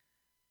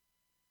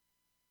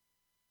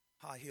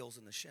high heels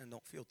in the shin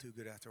don't feel too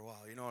good after a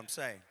while. You know what I'm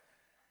saying?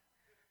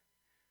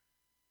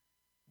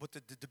 But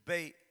the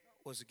debate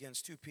was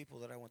against two people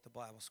that I went to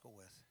Bible school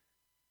with.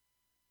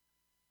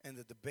 And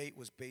the debate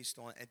was based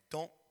on, and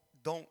don't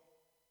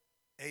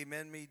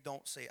amen me,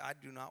 don't say, I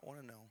do not want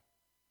to know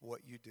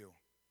what you do.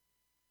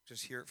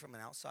 Just hear it from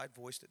an outside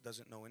voice that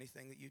doesn't know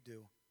anything that you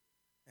do,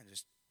 and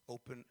just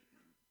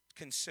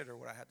consider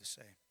what I had to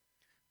say.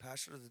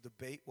 Pastor, the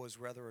debate was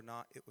whether or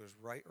not it was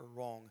right or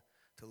wrong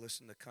to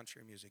listen to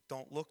country music.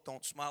 Don't look,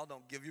 don't smile,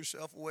 don't give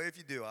yourself away if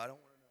you do. I don't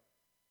want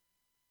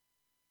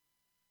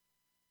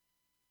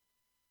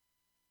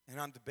to know.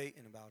 And I'm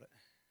debating about it.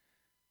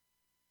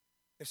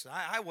 Listen,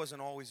 I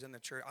wasn't always in the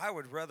church. I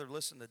would rather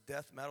listen to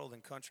death metal than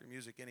country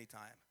music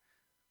anytime.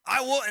 I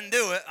wouldn't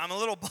do it. I'm a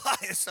little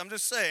biased. I'm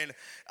just saying.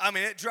 I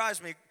mean, it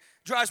drives me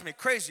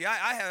crazy.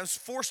 I was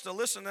forced to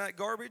listen to that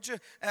garbage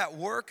at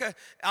work.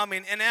 I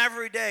mean, and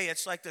every day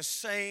it's like the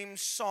same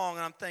song,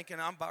 and I'm thinking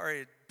I'm about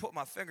ready to put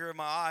my finger in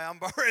my eye. I'm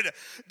about ready to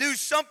do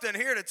something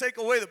here to take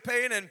away the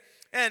pain.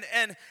 And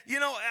you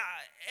know,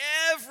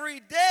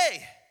 every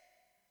day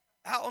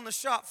out on the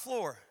shop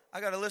floor, I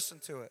got to listen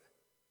to it.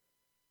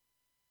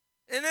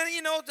 And then,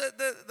 you know,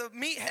 the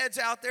meatheads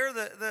out there,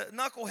 the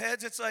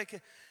knuckleheads, it's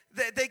like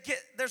they get,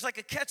 there's like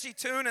a catchy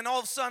tune, and all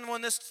of a sudden when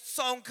this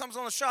song comes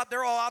on the shop,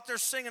 they're all out there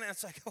singing, and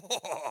it's like,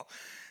 oh,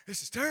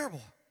 this is terrible.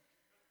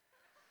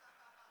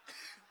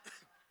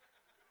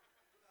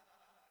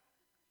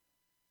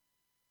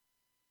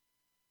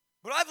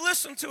 But I've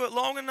listened to it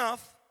long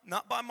enough,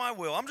 not by my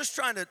will. I'm just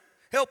trying to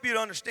help you to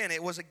understand.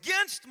 It was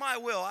against my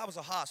will. I was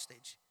a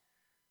hostage.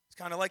 It's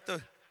kind of like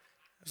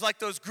it's like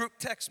those group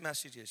text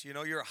messages. You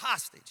know, you're a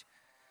hostage.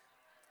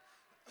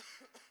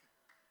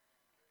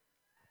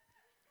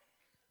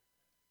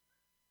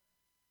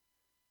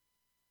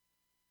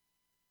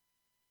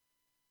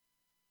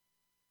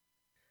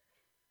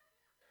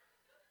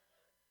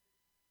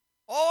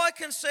 All I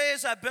can say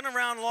is I've been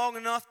around long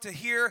enough to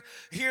hear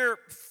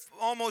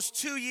almost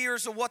 2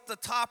 years of what the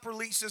top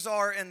releases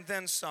are and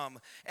then some.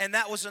 And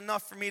that was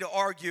enough for me to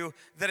argue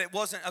that it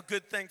wasn't a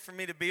good thing for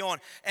me to be on.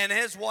 And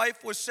his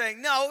wife was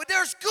saying, no,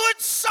 there's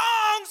good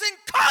songs in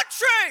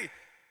country.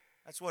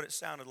 That's what it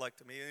sounded like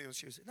to me.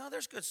 She was saying, no,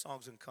 there's good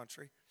songs in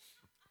country.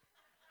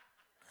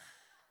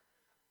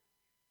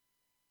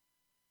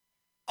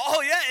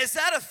 Oh, yeah, is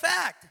that a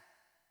fact?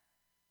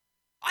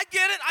 I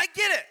get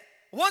it.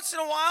 Once in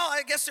a while,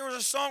 I guess there was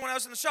a song when I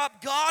was in the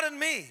shop, God and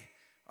Me.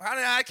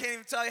 I can't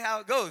even tell you how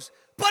it goes.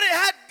 But it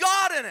had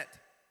God in it.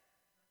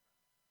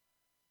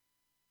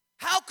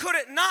 How could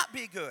it not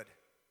be good?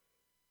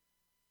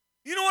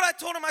 You know what I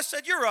told him? I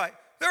said, you're right.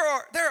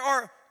 There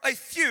are a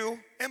few,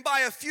 and by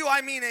a few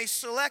I mean a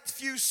select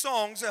few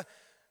songs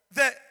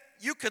that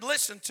you could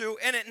listen to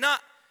and it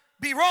not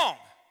be wrong.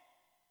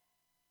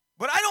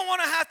 But I don't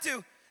want to have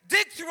to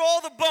dig through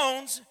all the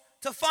bones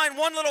to find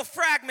one little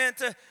fragment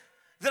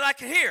that I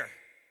can hear.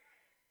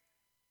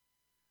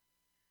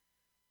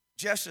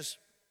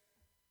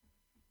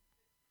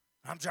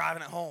 I'm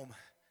driving it home.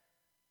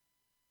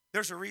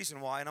 There's a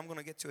reason why, and I'm going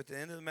to get to it at the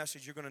end of the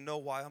message. You're going to know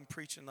why I'm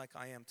preaching like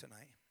I am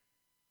tonight.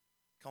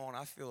 Come on,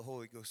 I feel the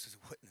Holy Ghost as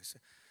a witness.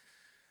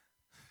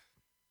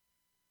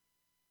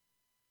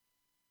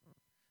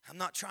 I'm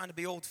not trying to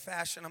be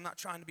old-fashioned. I'm not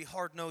trying to be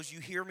hard-nosed.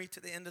 You hear me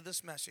to the end of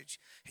this message,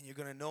 and you're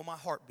going to know my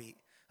heartbeat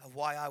of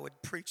why I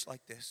would preach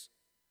like this.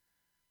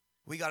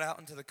 We got out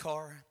into the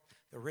car.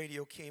 The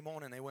radio came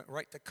on, and they went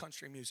right to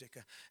country music.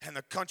 And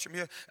the country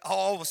music,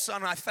 all of a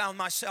sudden, I found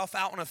myself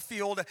out in a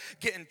field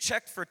getting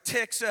checked for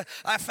ticks.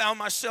 I found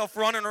myself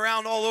running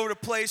around all over the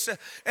place.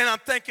 And I'm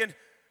thinking,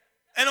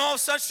 and all of a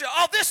sudden,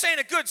 oh, this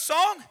ain't a good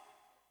song.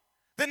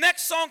 The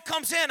next song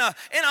comes in, and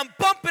I'm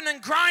bumping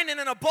and grinding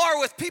in a bar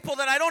with people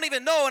that I don't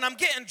even know, and I'm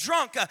getting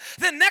drunk.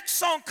 The next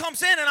song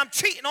comes in, and I'm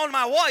cheating on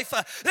my wife.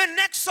 The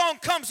next song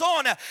comes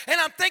on, and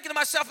I'm thinking to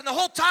myself, and the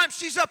whole time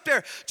she's up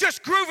there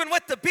just grooving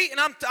with the beat, and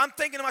I'm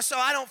thinking to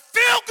myself, I don't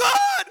feel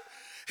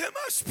good in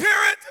my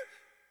spirit.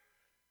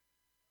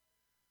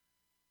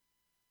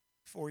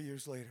 4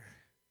 years later,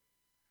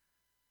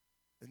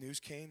 the news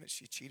came that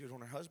she cheated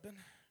on her husband.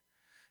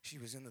 She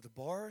was into the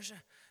bars,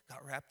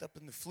 got wrapped up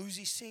in the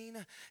floozy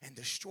scene, and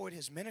destroyed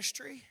his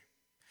ministry.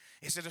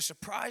 Is it a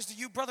surprise to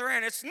you, Brother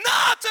Aaron? It's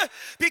not,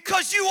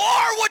 because you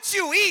are what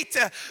you eat.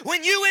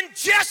 When you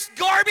ingest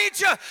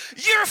garbage,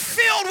 you're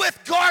filled with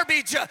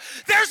garbage.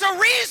 There's a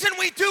reason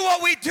we do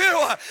what we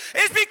do.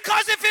 It's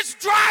because if it's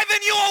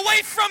driving you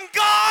away from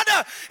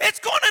God, it's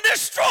going to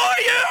destroy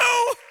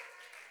you.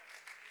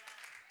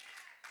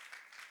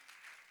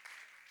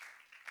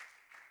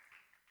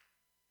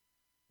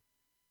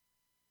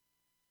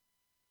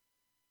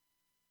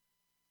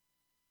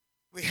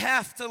 We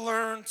have to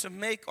learn to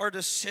make our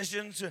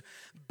decisions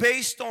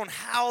based on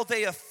how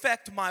they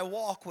affect my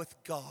walk with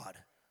God.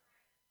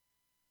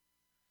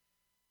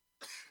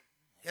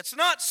 It's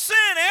not sin,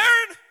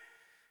 Aaron.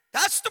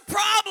 That's the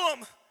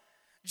problem.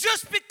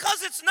 Just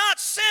because it's not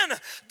sin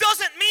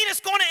doesn't mean it's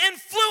going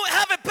to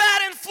have a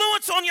bad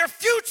influence on your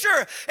future,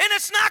 and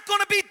it's not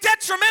going to be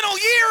detrimental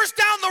years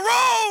down the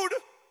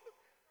road.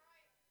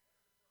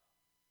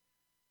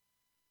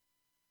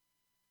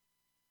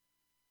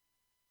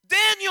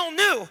 Daniel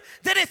knew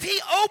that if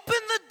he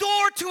opened the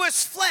door to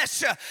his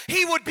flesh,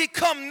 he would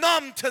become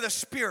numb to the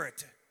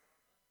spirit.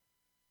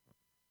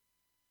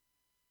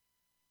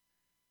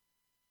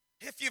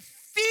 If you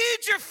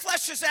feed your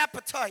flesh's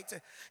appetite,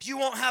 you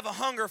won't have a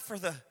hunger for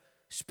the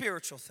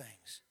spiritual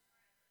things.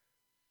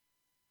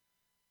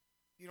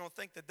 You don't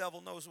think the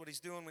devil knows what he's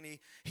doing when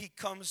he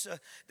comes?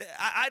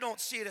 I don't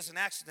see it as an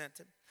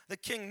accident. The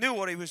king knew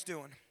what he was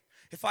doing.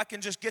 If I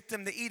can just get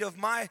them to eat of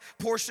my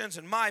portions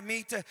and my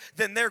meat,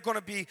 then they're going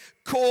to be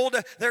cold.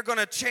 They're going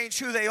to change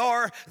who they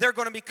are. They're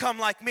going to become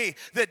like me.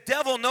 The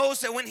devil knows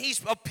that when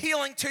he's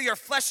appealing to your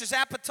flesh's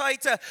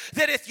appetite,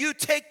 that if you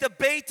take the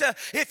bait,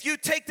 if you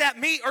take that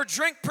meat or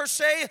drink per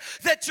se,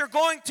 that you're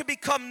going to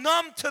become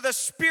numb to the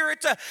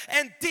spirit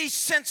and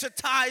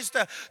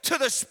desensitized to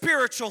the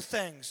spiritual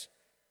things.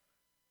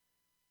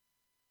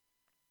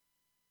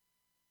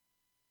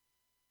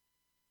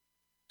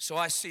 So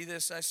I see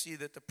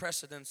that the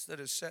precedence that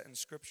is set in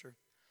Scripture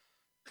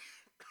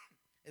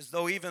is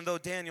even though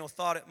Daniel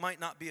thought it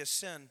might not be a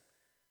sin,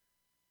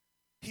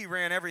 he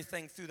ran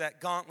everything through that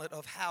gauntlet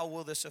of how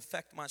will this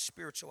affect my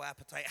spiritual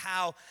appetite?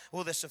 How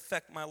will this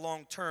affect my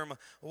long-term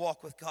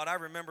walk with God? I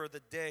remember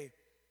the day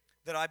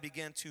that I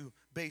began to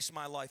base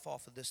my life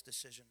off of this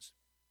decisions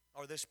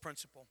or this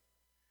principle.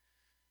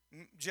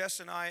 Jess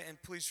and I, and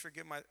please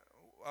forgive my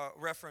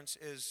reference,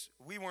 is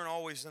we weren't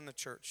always in the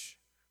church.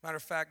 Matter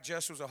of fact,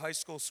 Jess was a high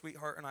school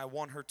sweetheart, and I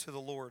won her to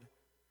the Lord.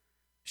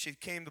 She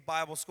came to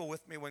Bible school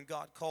with me when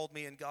God called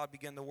me, and God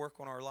began to work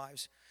on our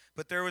lives.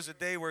 But there was a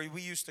day where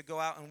we used to go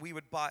out and we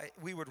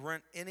would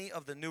rent any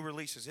of the new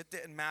releases. It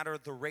didn't matter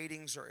the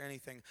ratings or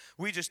anything.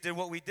 We just did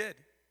what we did.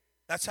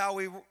 That's how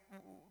we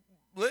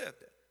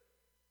lived.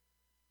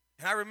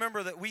 And I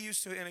remember that we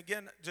used to, and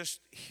again, just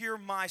hear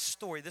my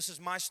story. This is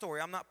my story.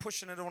 I'm not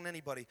pushing it on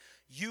anybody.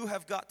 You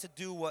have got to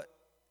do what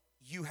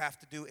you have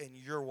to do in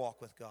your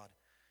walk with God.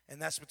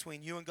 And that's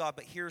between you and God.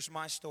 But here's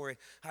my story.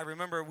 I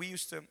remember we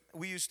used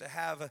to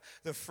have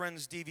the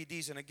Friends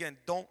DVDs. And again,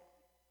 don't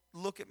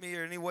look at me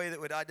in any way that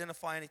would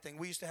identify anything.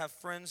 We used to have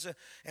Friends,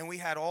 and we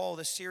had all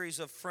the series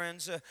of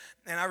Friends.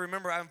 And I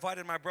remember I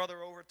invited my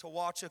brother over to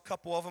watch a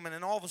couple of them. And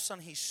then all of a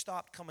sudden, he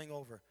stopped coming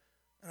over.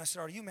 And I said,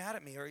 "Are you mad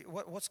at me? Or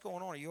what's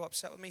going on? Are you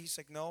upset with me?" He's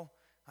like, "No,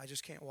 I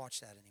just can't watch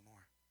that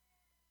anymore."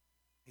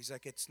 He's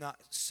like, "It's not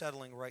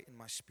settling right in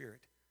my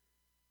spirit."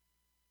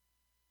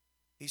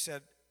 He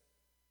said,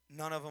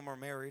 none of them are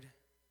married,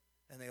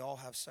 and they all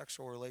have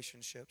sexual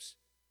relationships.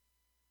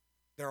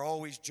 They're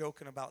always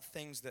joking about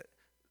things that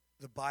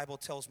the Bible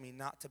tells me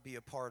not to be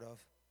a part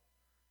of.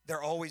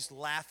 They're always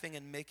laughing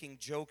and making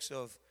jokes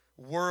of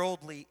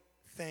worldly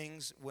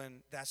things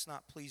when that's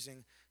not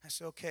pleasing. I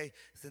said, okay.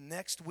 The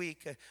next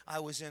week, I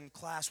was in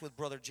class with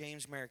Brother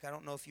James Merrick. I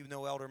don't know if you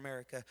know Elder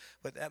Merrick,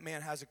 but that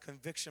man has a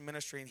conviction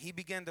ministry, and he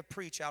began to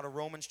preach out of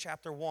Romans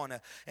chapter 1.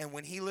 And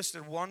when he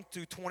listed 1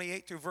 through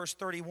 28 through verse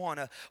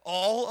 31,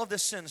 all of the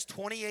sins,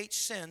 28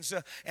 sins,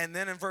 and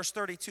then in verse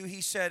 32,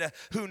 he said,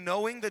 who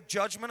knowing the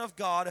judgment of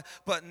God,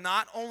 but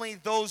not only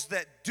those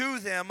that do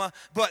them,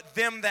 but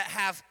them that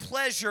have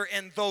pleasure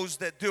in those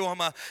that do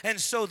them. And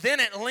so then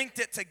it linked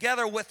it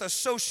together with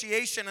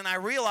association, and I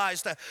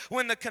realized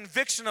when the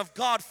conviction of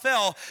God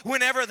fell,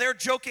 whenever they're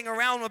joking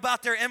around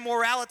about their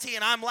immorality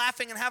and I'm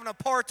laughing and having a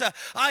part,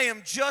 I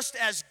am just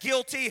as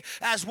guilty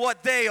as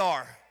what they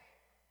are.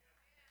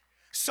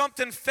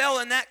 Something fell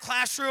in that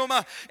classroom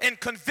and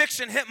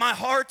conviction hit my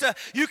heart.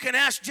 You can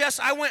ask Jess.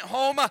 I went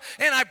home and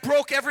I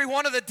broke every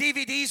one of the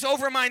DVDs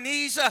over my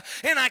knees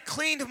and I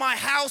cleaned my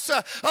house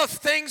of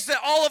things that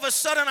all of a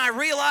sudden I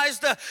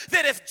realized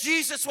that if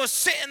Jesus was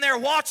sitting there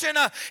watching,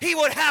 he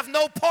would have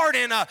no part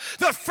in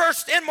the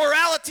first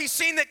immorality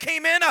scene that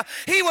came in.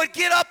 He would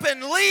get up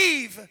and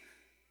leave.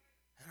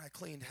 And I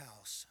cleaned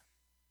house.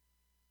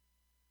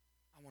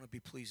 I want to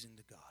be pleasing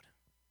to God.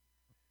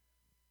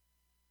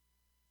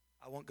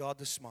 I want God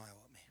to smile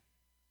at me.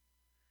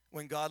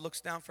 When God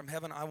looks down from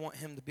heaven, I want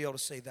him to be able to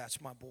say, that's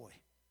my boy.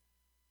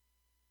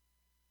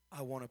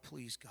 I want to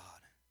please God.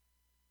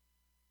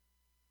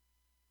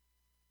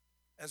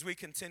 As we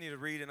continue to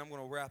read, and I'm going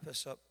to wrap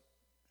this up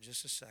in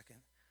just a second,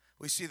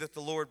 we see that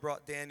the Lord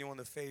brought Daniel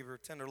into favor,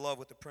 tender love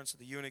with the prince of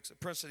the eunuchs. The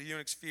prince of the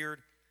eunuchs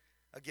feared,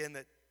 again,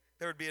 that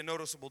there would be a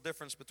noticeable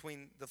difference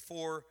between the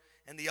four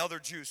and the other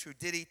Jews who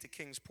did eat the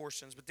king's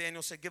portions. But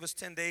Daniel said, give us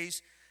 10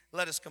 days,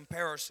 let us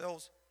compare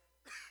ourselves.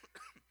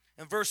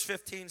 And verse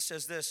 15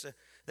 says this,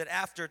 that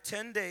after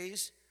 10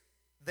 days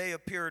they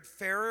appeared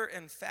fairer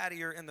and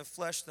fattier in the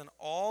flesh than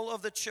all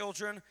of the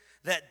children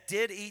that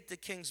did eat the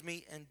king's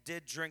meat and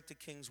did drink the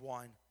king's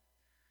wine.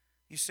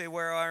 You say,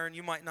 where, Aaron?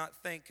 You might not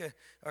think,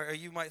 or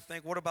you might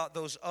think, what about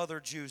those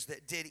other Jews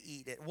that did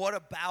eat it? What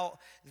about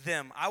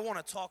them? I want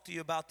to talk to you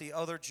about the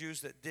other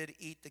Jews that did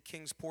eat the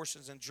king's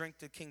portions and drink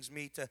the king's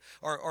meat,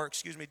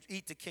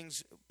 eat the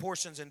king's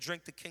portions and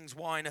drink the king's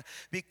wine,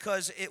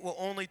 because it will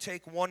only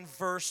take one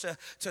verse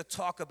to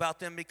talk about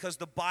them, because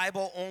the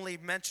Bible only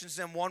mentions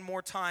them one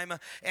more time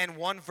and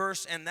one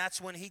verse, and that's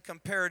when he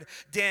compared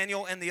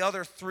Daniel and the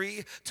other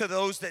three to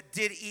those that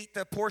did eat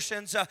the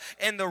portions,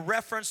 and the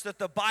reference that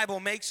the Bible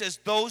makes is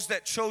those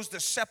that chose to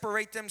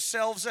separate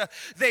themselves.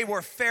 They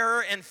were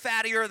fairer and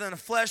fattier than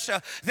flesh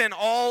than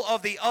all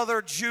of the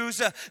other Jews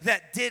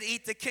that did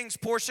eat the king's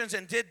portions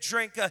and did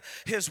drink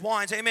his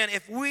wines. Amen.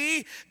 If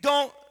we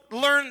don't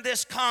learn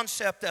this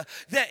concept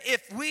that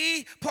if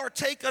we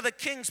partake of the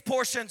king's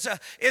portions,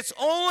 it's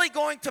only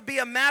going to be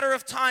a matter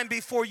of time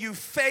before you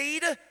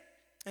fade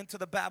into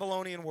the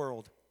Babylonian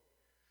world.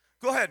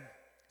 Go ahead,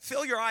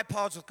 fill your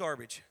iPods with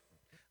garbage.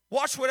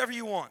 Watch whatever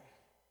you want.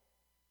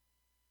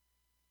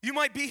 You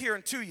might be here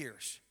in 2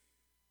 years,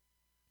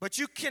 but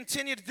you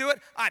continue to do it,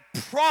 I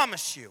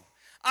promise you,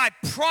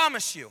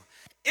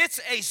 it's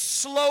a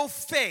slow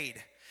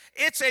fade.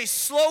 It's a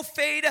slow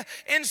fade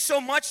in so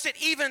much that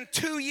even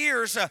 2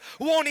 years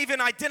won't even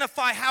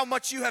identify how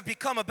much you have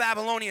become a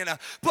Babylonian.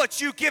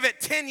 But you give it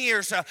 10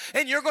 years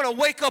and you're going to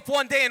wake up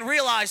one day and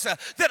realize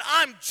that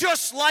I'm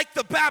just like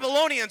the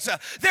Babylonians.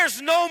 There's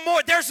an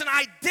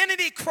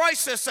identity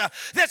crisis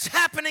that's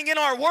happening in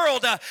our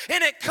world.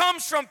 And it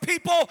comes from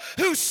people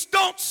who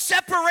don't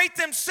separate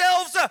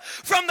themselves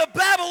from the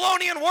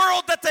Babylonian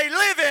world that they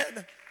live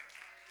in.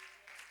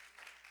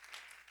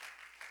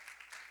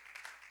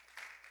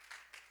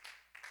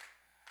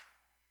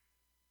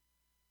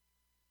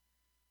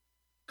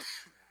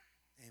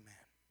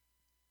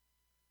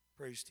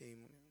 Praise team,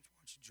 why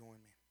don't you join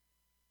me?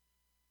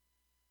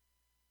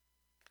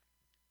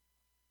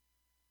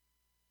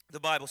 The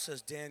Bible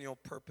says Daniel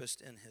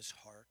purposed in his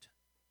heart.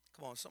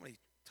 Come on, somebody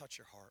touch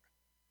your heart.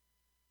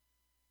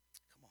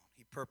 Come on,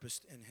 he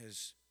purposed in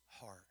his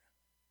heart.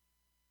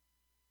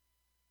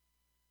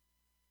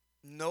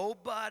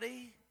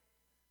 Nobody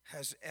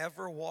has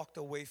ever walked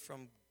away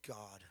from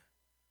God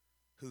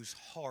whose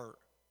heart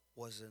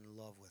was in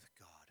love with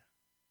God.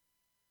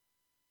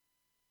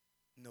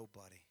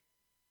 Nobody.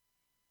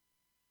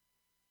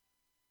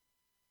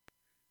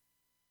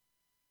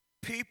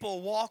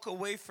 People walk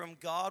away from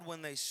God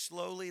when they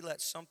slowly let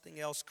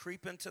something else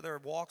creep into their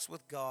walks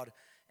with God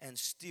and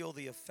steal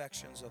the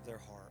affections of their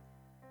heart.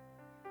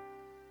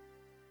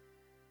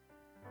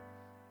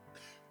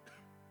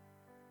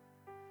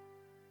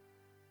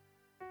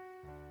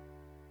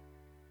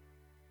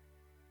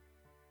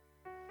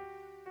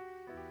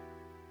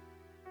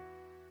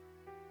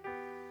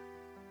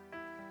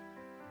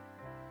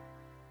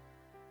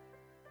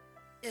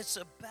 It's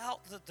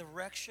about the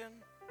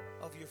direction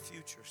of your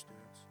future, students.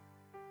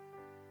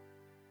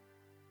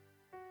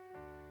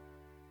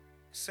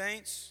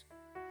 Saints,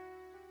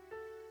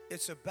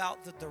 it's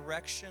about the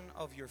direction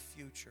of your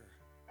future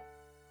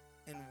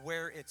and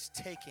where it's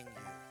taking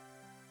you.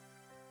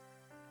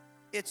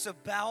 It's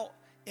about,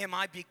 am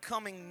I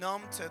becoming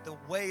numb to the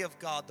way of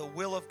God, the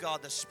will of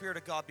God, the Spirit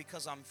of God,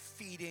 because I'm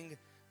feeding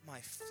my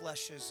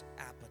flesh's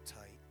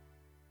appetite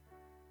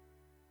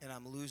and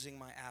I'm losing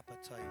my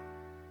appetite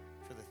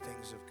for the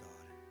things of God.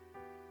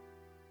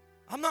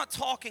 I'm not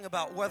talking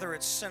about whether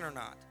it's sin or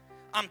not.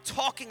 I'm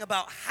talking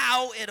about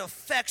how it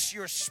affects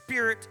your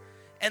spirit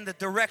and the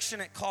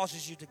direction it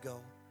causes you to go.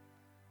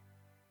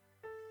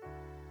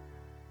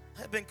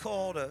 I've been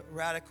called a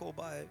radical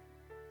by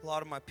a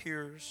lot of my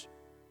peers,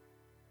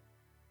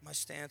 my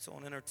stance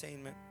on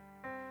entertainment.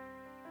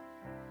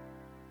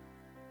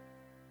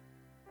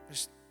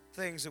 There's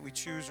things that we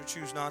choose or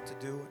choose not to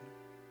do. And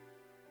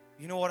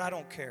you know what? I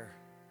don't care.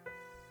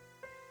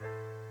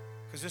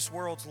 Because this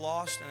world's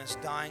lost and it's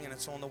dying and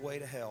it's on the way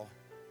to hell.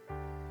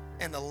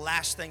 And the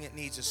last thing it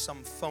needs is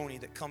some phony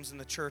that comes in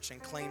the church and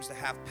claims to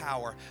have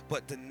power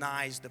but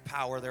denies the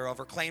power thereof,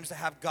 or claims to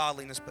have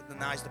godliness but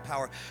denies the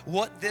power.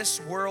 What this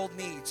world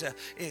needs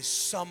is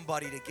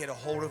somebody to get a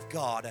hold of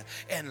God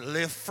and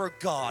live for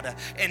God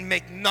and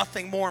make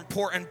nothing more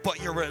important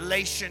but your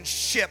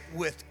relationship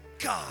with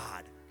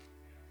God.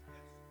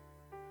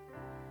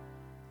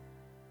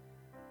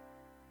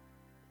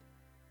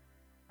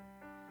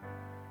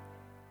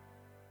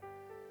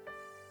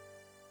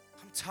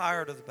 I'm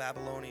tired of the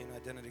Babylonian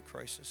identity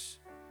crisis.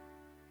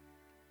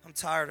 I'm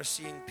tired of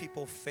seeing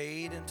people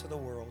fade into the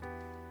world.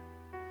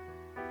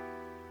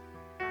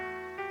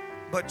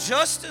 But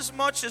just as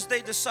much as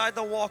they decide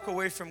to walk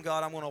away from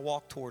God, I'm going to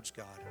walk towards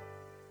God.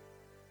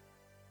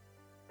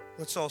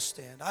 Let's all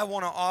stand. I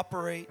want to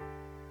operate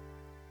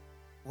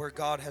where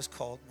God has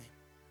called me.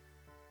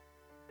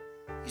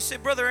 You say,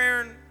 Brother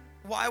Aaron,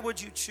 why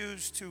would you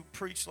choose to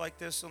preach like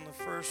this on the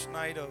first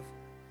night of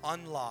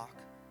Unlock?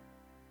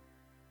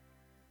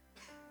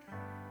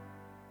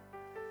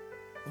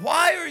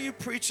 Why are you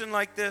preaching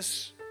like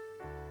this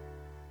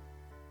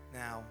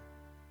now?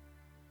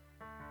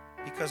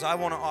 Because I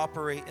want to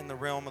operate in the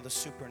realm of the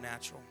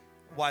supernatural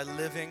while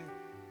living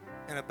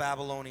in a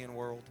Babylonian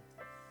world.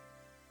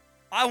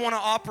 I want to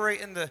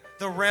operate in the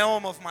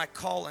realm of my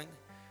calling.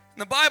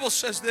 And the Bible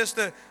says this,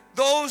 that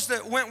those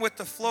that went with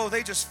the flow,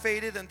 they just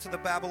faded into the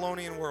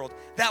Babylonian world.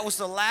 That was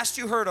the last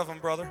you heard of them,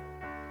 brother.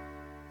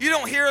 You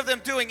don't hear of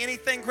them doing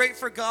anything great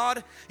for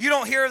God. You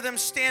don't hear of them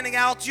standing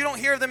out. You don't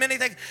hear of them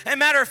anything. As a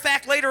matter of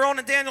fact, later on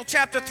in Daniel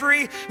chapter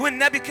 3, when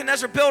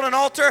Nebuchadnezzar built an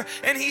altar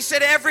and he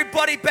said,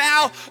 everybody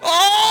bow,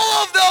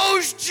 all of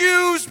those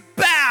Jews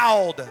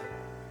bowed.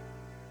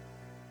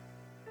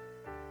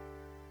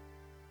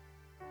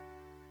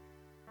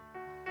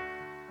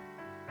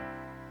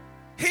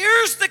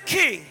 Here's the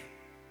key.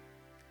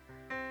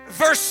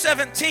 Verse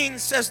 17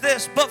 says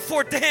this, but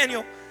for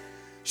Daniel,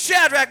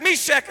 Shadrach,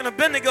 Meshach, and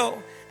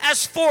Abednego,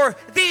 as for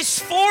these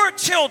 4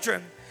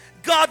 children,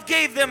 God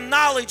gave them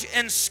knowledge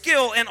and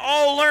skill and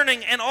all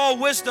learning and all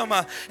wisdom.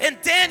 And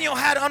Daniel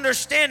had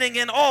understanding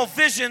in all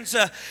visions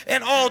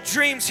and all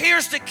dreams.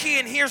 Here's the key,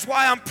 and here's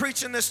why I'm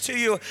preaching this to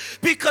you.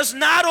 Because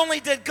not only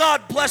did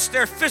God bless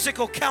their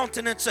physical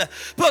countenance,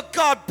 but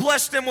God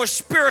blessed them with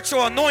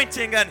spiritual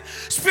anointing and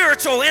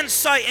spiritual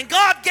insight. And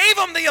God gave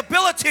them the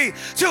ability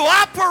to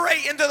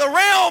operate into the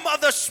realm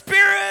of the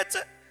Spirit.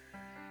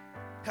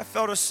 I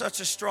felt such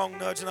a strong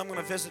nudge, and I'm going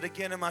to visit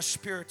again in my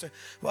spirit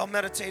while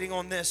meditating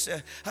on this.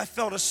 I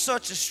felt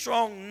such a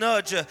strong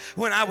nudge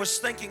when I was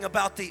thinking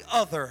about the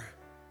other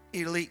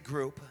elite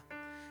group.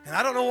 And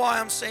I don't know why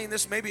I'm saying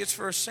this. Maybe it's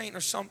for a saint or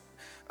some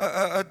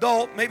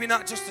adult, maybe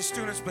not just the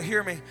students, but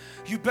hear me.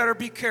 You better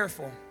be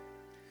careful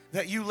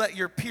that you let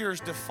your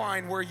peers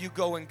define where you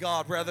go in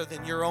God rather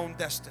than your own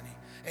destiny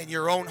and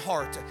your own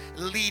heart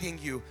leading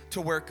you to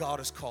where God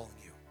is calling you.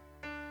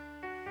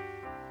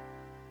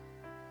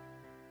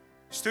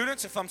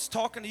 Students, if I'm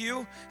talking to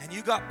you and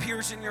you got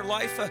peers in your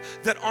life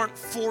that aren't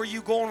for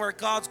you going where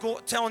God's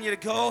telling you to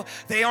go,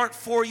 they aren't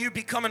for you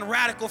becoming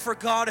radical for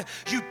God,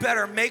 you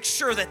better make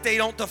sure that they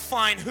don't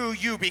define who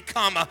you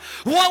become.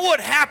 What would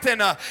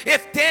happen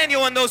if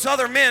Daniel and those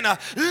other men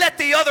let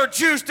the other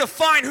Jews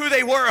define who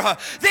they were?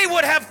 They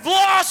would have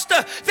lost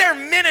their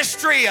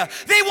ministry.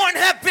 They wouldn't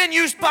have been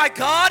used by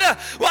God.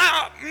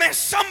 Wow, man,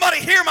 somebody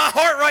hear my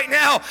heart right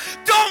now.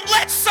 Don't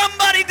let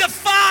somebody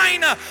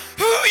define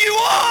who you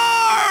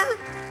are.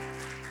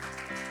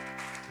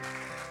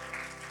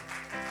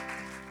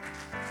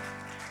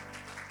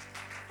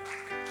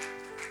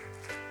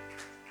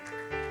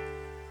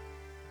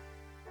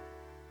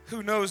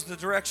 Who knows the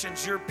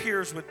directions your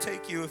peers would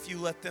take you if you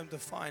let them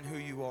define who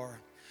you are?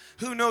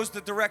 Who knows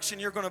the direction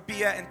you're going to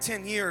be at in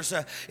 10 years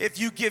if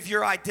you give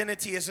your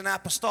identity as an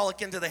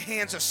apostolic into the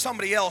hands of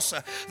somebody else?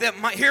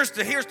 Here's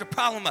the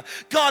problem.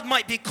 God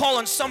might be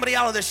calling somebody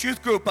out of this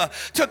youth group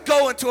to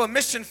go into a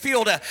mission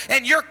field,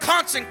 and your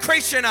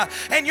consecration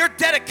and your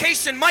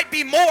dedication might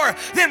be more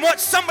than what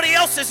somebody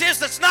else's is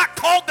that's not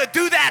called to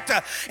do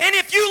that. And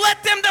if you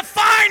let them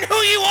define who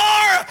you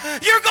are,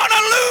 you're going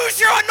to lose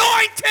your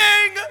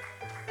anointing.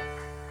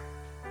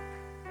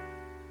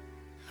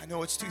 I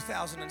know it's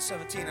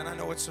 2017, and I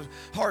know it's a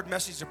hard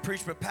message to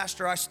preach, but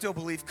Pastor, I still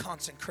believe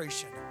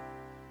consecration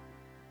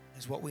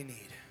is what we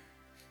need.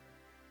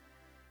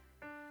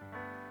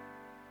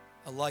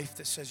 A life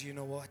that says, you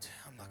know what?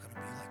 I'm not going to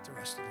be like the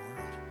rest of the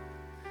world.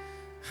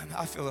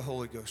 I feel the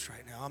Holy Ghost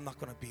right now. I'm not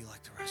going to be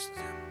like the rest of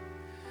them.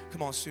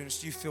 Come on,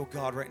 students. Do you feel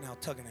God right now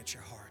tugging at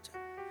your heart?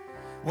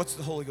 What's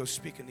the Holy Ghost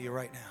speaking to you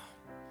right now?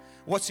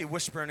 What's He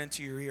whispering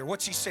into your ear?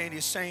 What's He saying to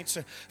you, saints,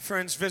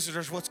 friends,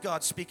 visitors? What's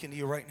God speaking to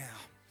you right now?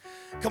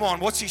 Come on,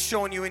 what's He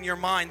showing you in your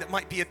mind that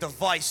might be a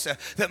device,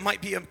 that might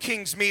be a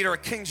king's meat or a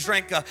king's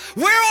drink?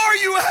 Where are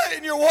you at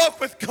in your walk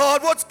with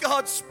God? What's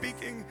God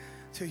speaking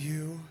to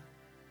you?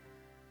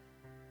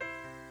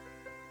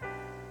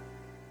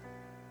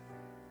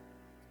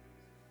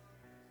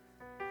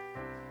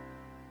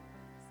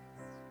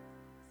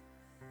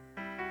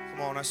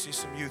 Come on, I see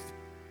some youth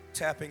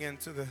tapping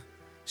into the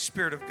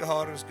Spirit of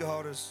God as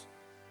God is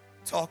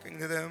talking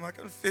to them. I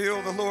can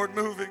feel the Lord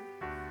moving.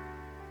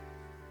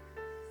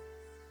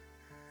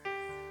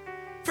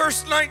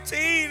 Verse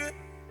 19.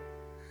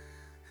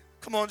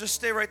 Come on, just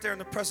stay right there in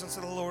the presence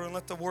of the Lord and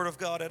let the Word of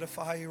God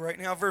edify you right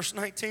now. Verse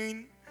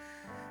 19.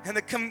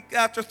 And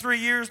after 3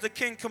 years, the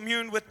king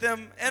communed with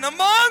them, and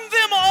among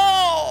them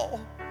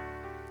all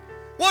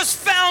was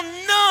found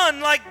none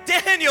like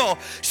Daniel,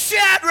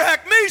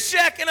 Shadrach,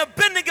 Meshach, and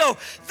Abednego.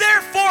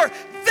 Therefore,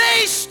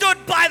 they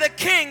stood by the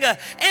king,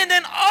 and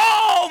in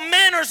all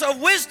manners of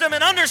wisdom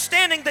and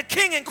understanding the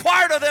king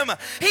inquired of them.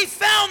 He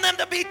found them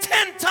to be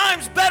 10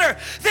 times better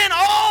than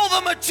all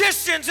the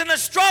magicians and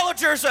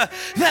astrologers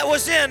that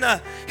was in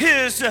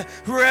his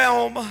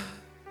realm.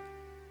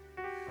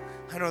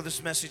 I know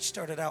this message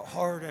started out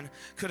hard and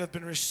could have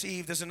been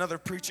received as another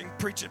preacher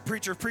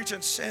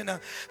preaching sin,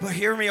 but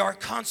hear me, our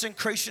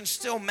consecration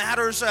still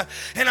matters,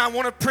 and I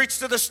want to preach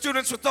to the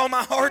students with all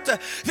my heart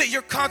that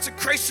your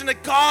consecration to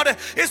God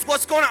is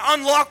what's going to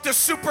unlock the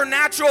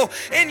supernatural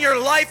in your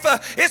life.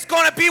 It's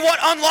going to be what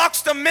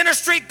unlocks the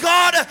ministry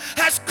God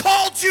has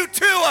called you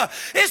to,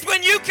 is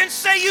when you can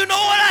say, you know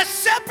what, I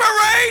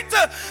separate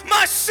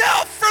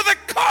myself for the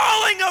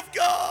calling of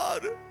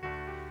God.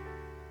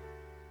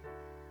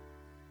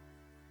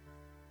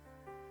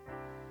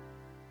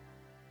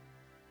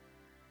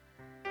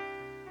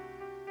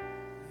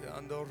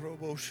 I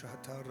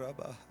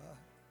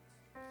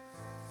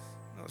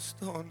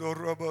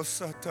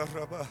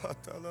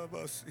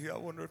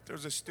wonder if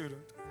there's a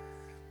student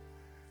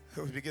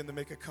who would begin to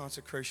make a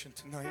consecration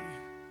tonight.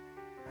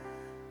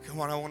 Come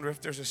on, I wonder if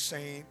there's a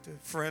saint, a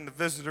friend, a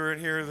visitor in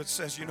here that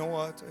says, you know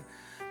what?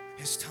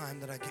 It's time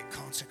that I get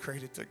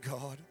consecrated to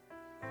God.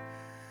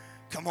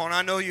 Come on,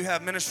 I know you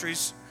have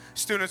ministries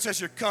Students, as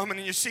you're coming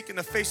and you're seeking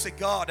the face of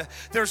God,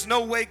 there's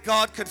no way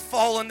God could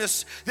fall in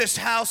this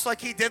house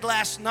like he did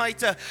last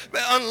night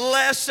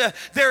unless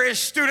there is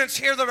students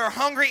here that are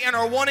hungry and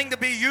are wanting to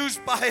be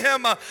used by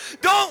him.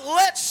 Don't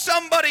let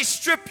somebody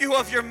strip you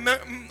of your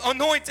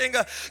anointing.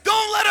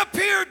 Don't let a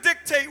peer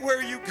dictate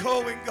where you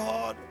go in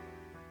God.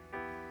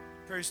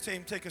 Praise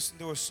team, take us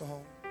into a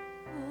song.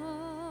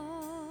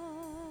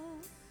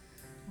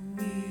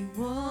 We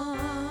want,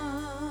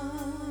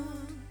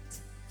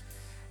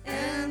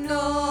 and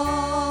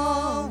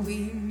all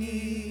we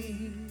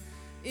need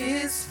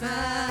is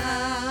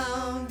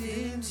found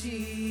in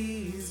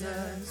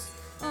Jesus.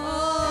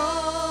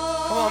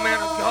 Oh, come on, man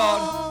of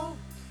God.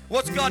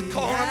 What's God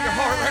calling up your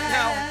heart right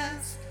now?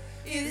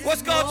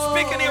 What's God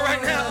speaking to you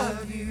right now?